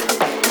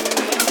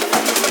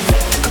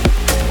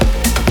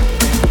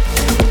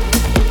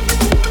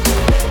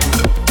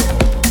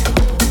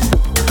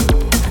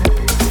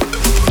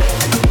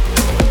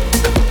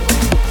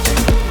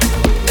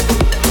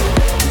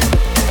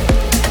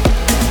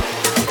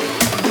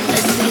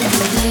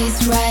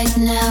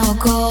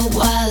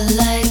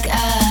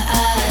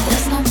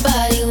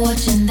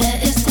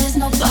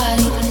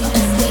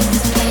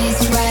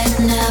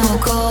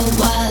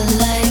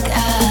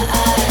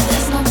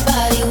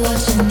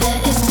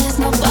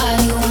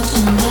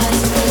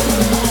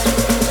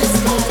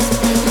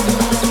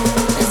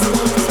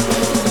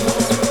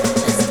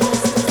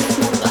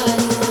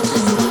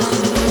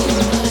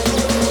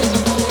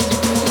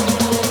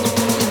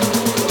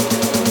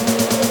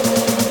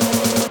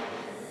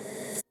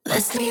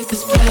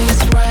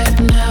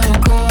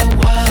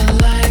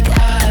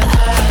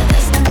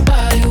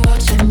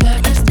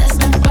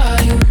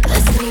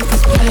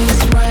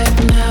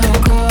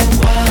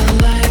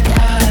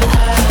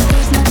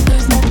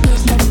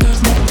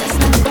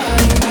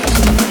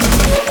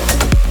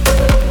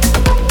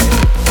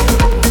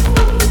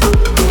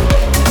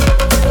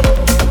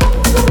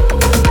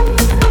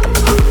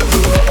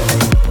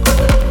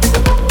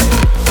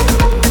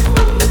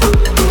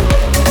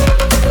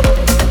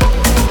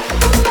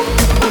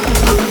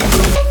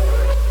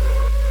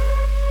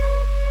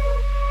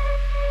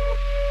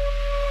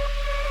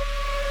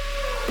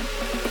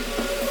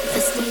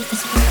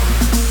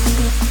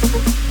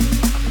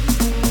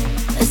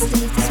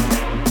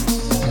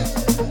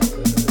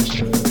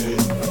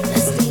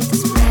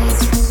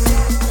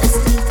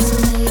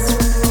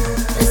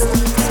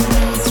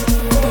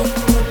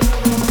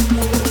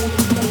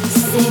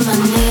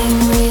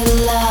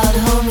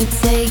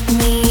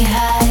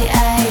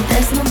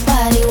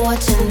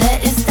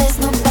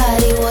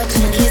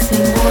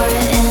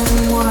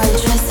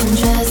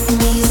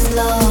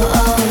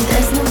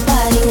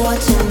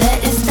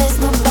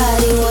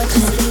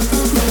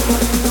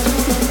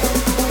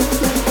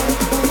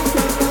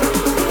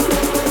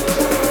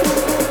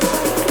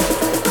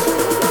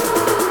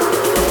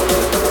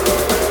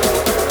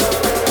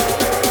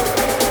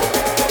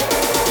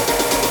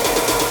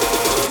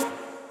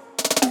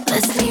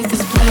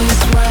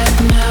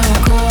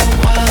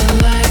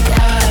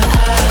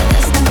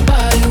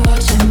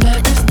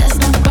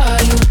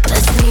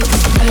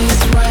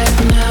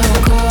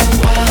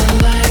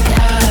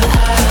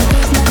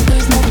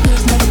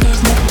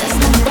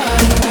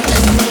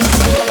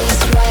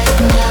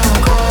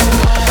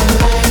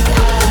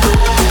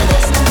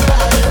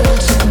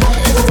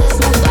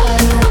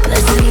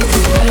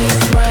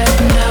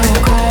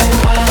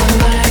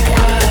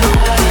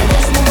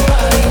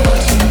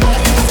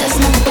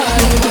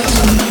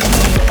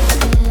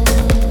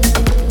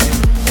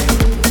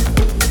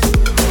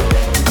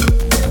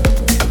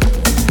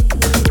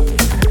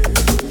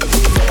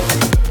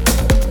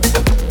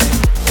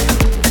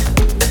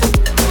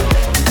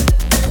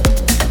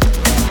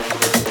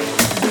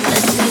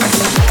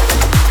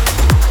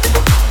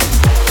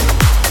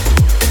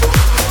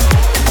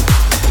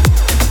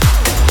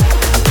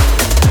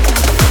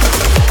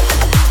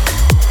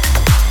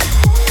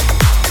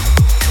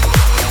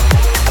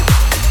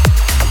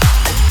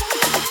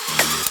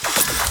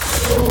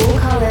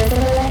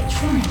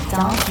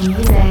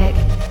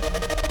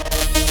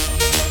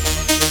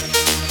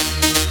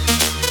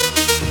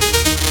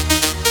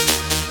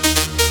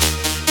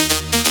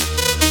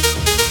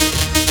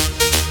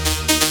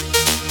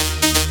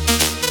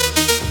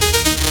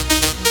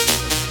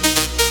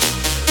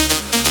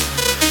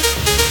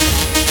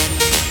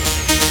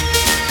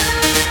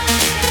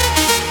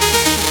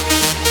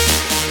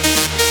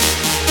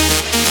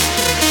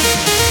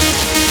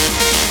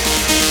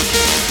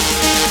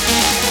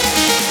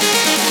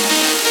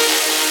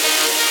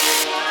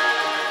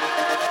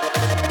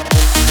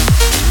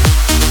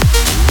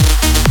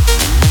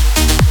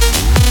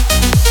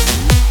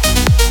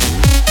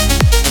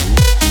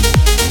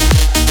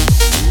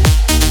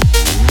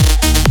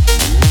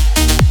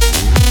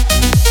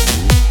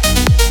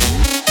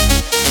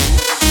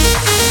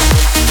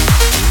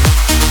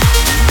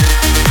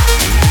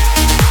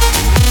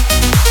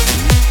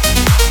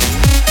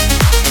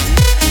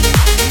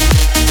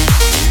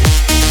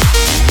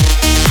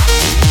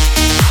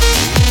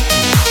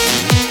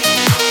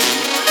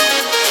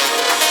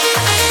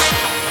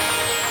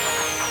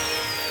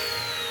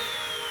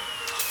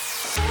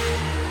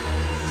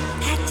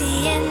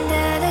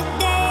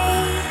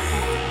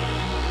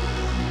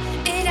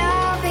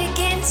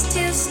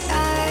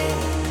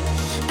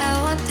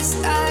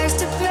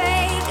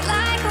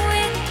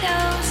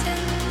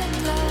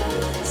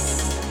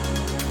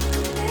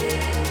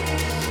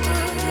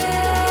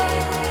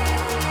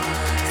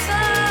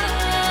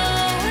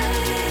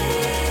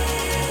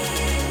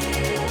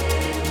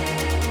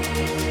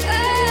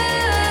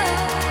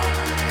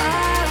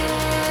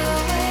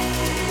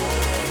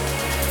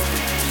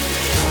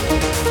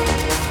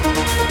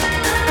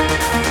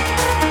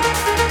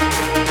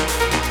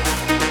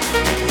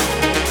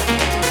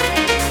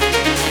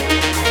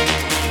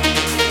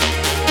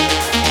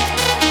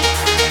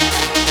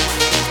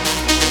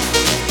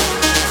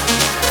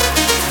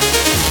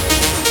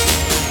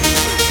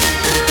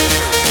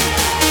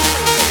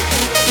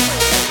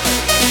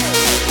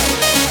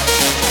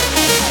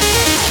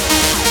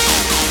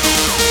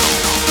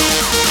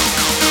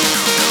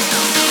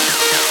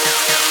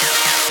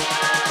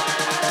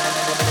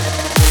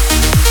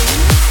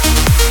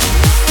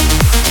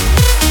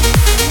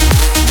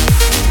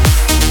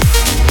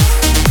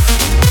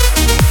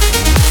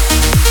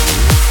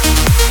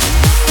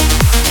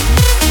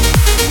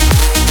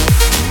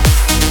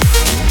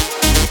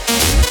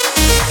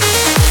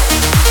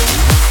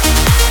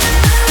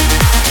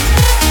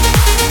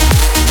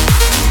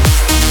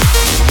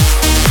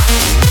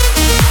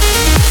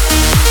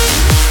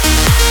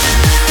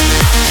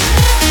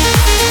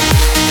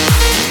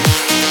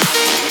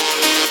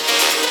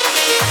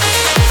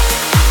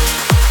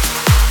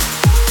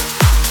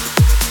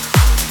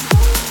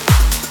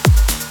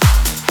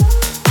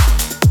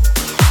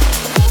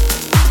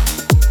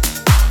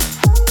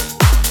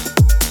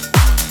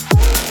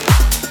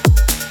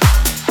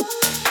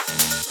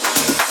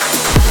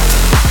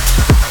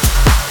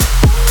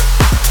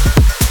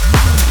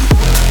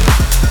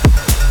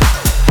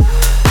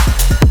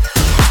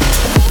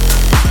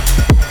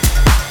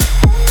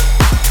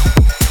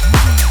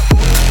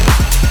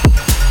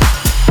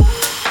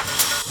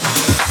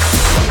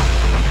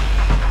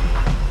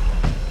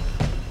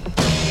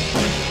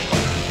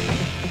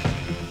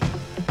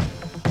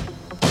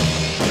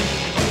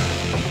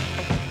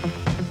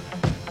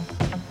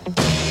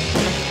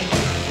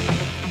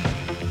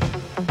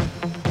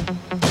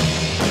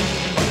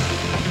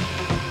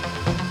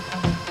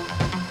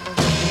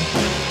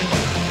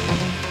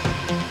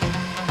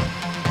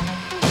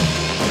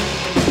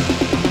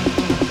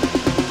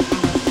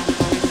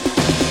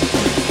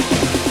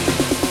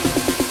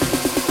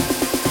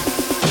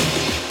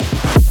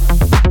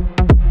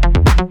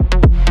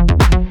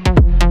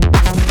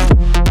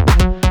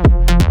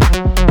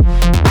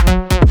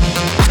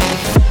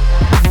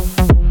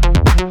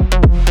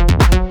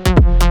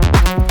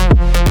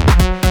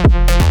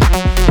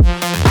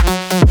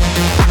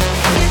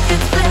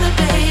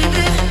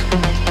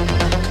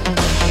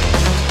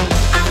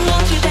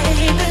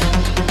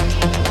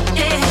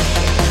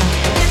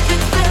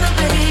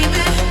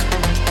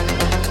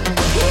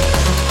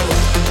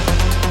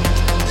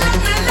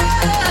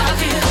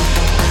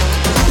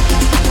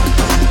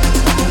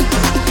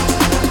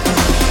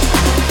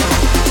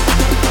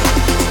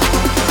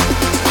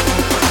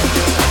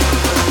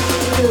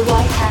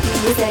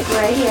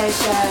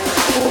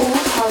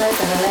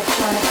 and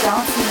electronic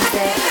dance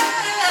music.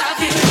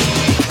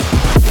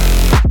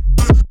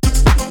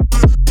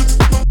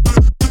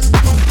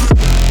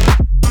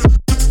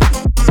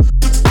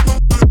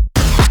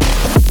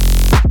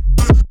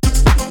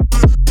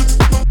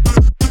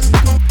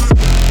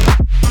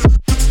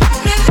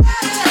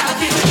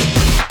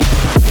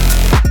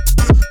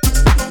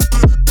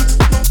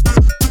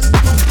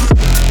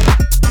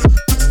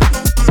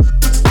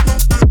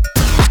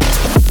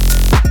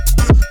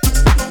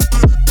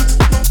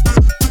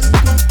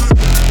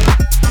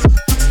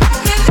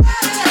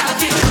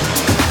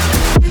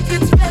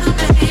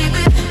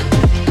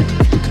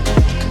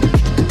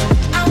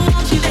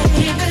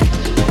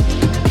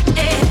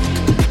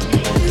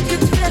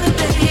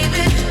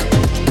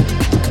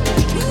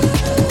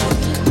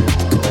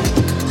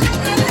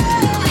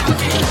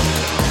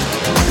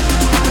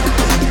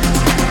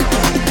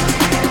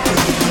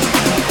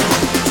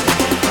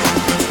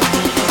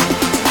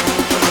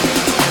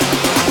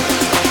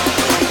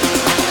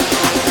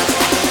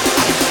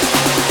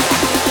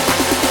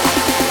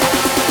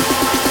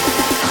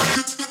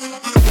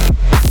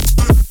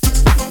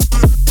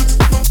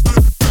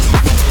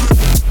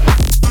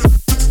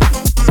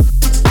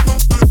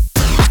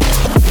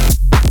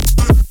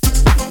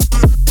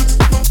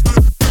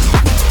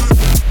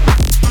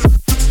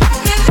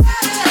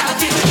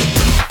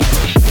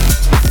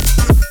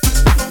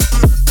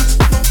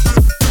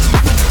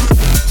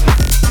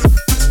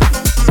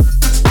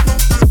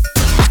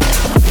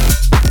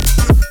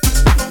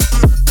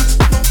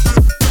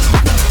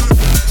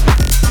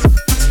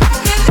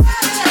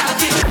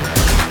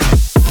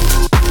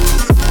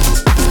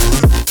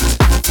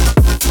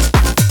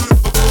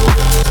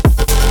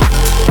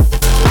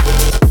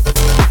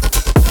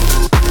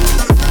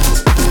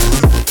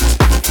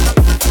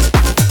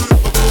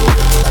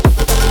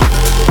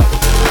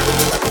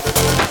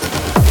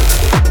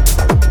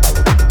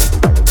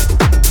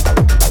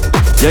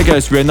 Yeah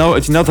guys, we are now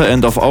at another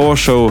end of our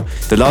show.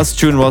 The last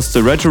tune was the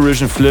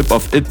Retrovision flip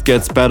of It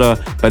Gets Better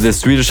by the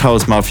Swedish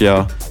House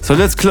Mafia. So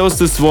let's close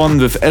this one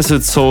with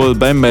Acid Soul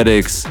by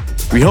Maddox.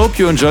 We hope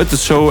you enjoyed the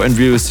show and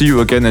we will see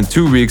you again in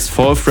 2 weeks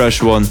for a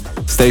fresh one.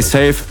 Stay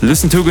safe,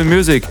 listen to good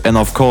music and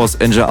of course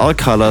enjoy all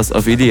colors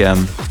of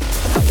EDM.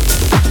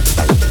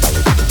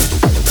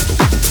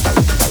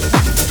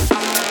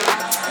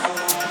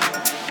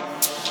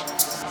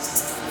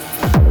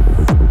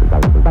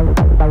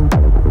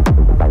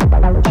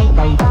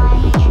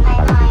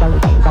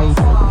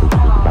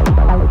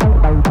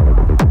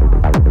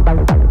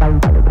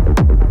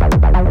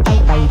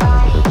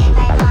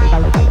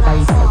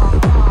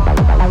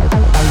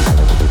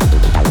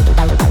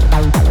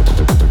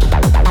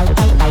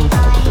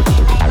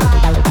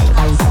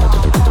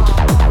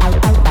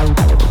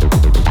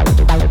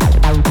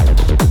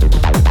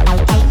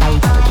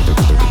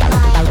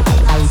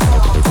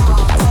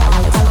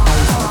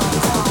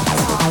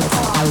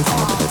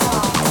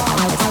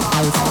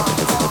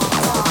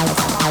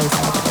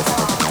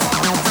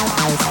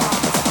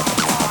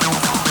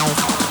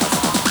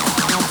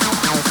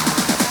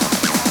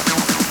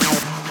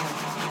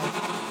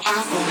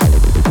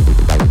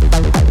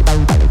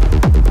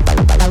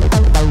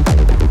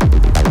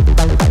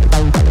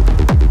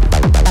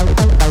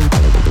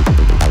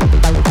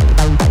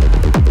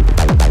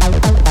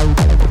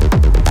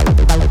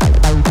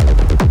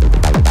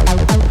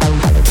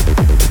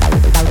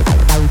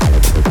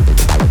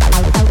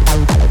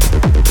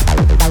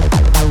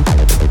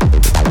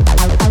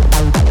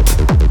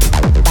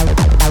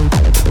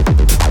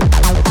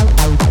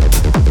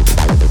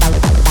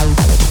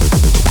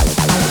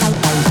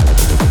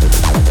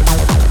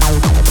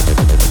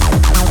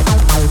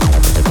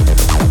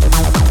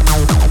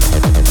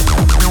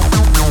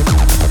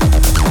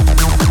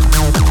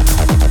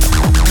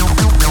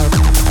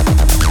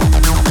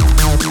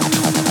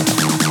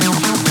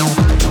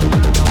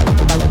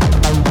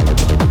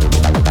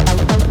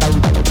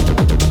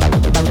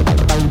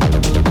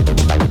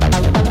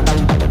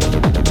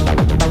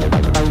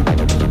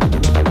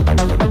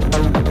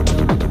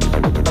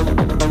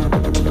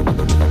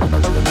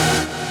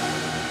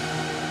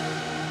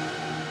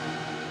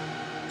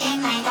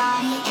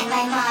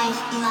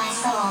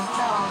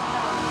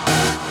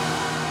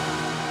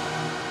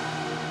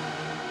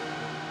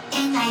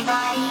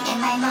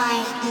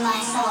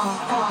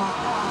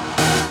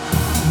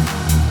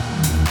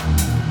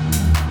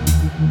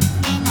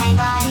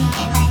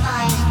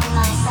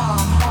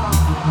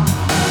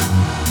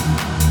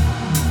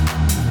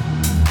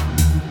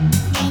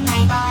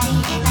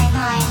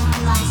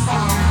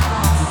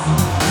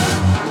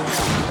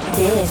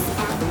 This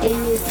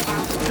is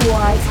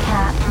White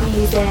Cap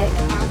Music.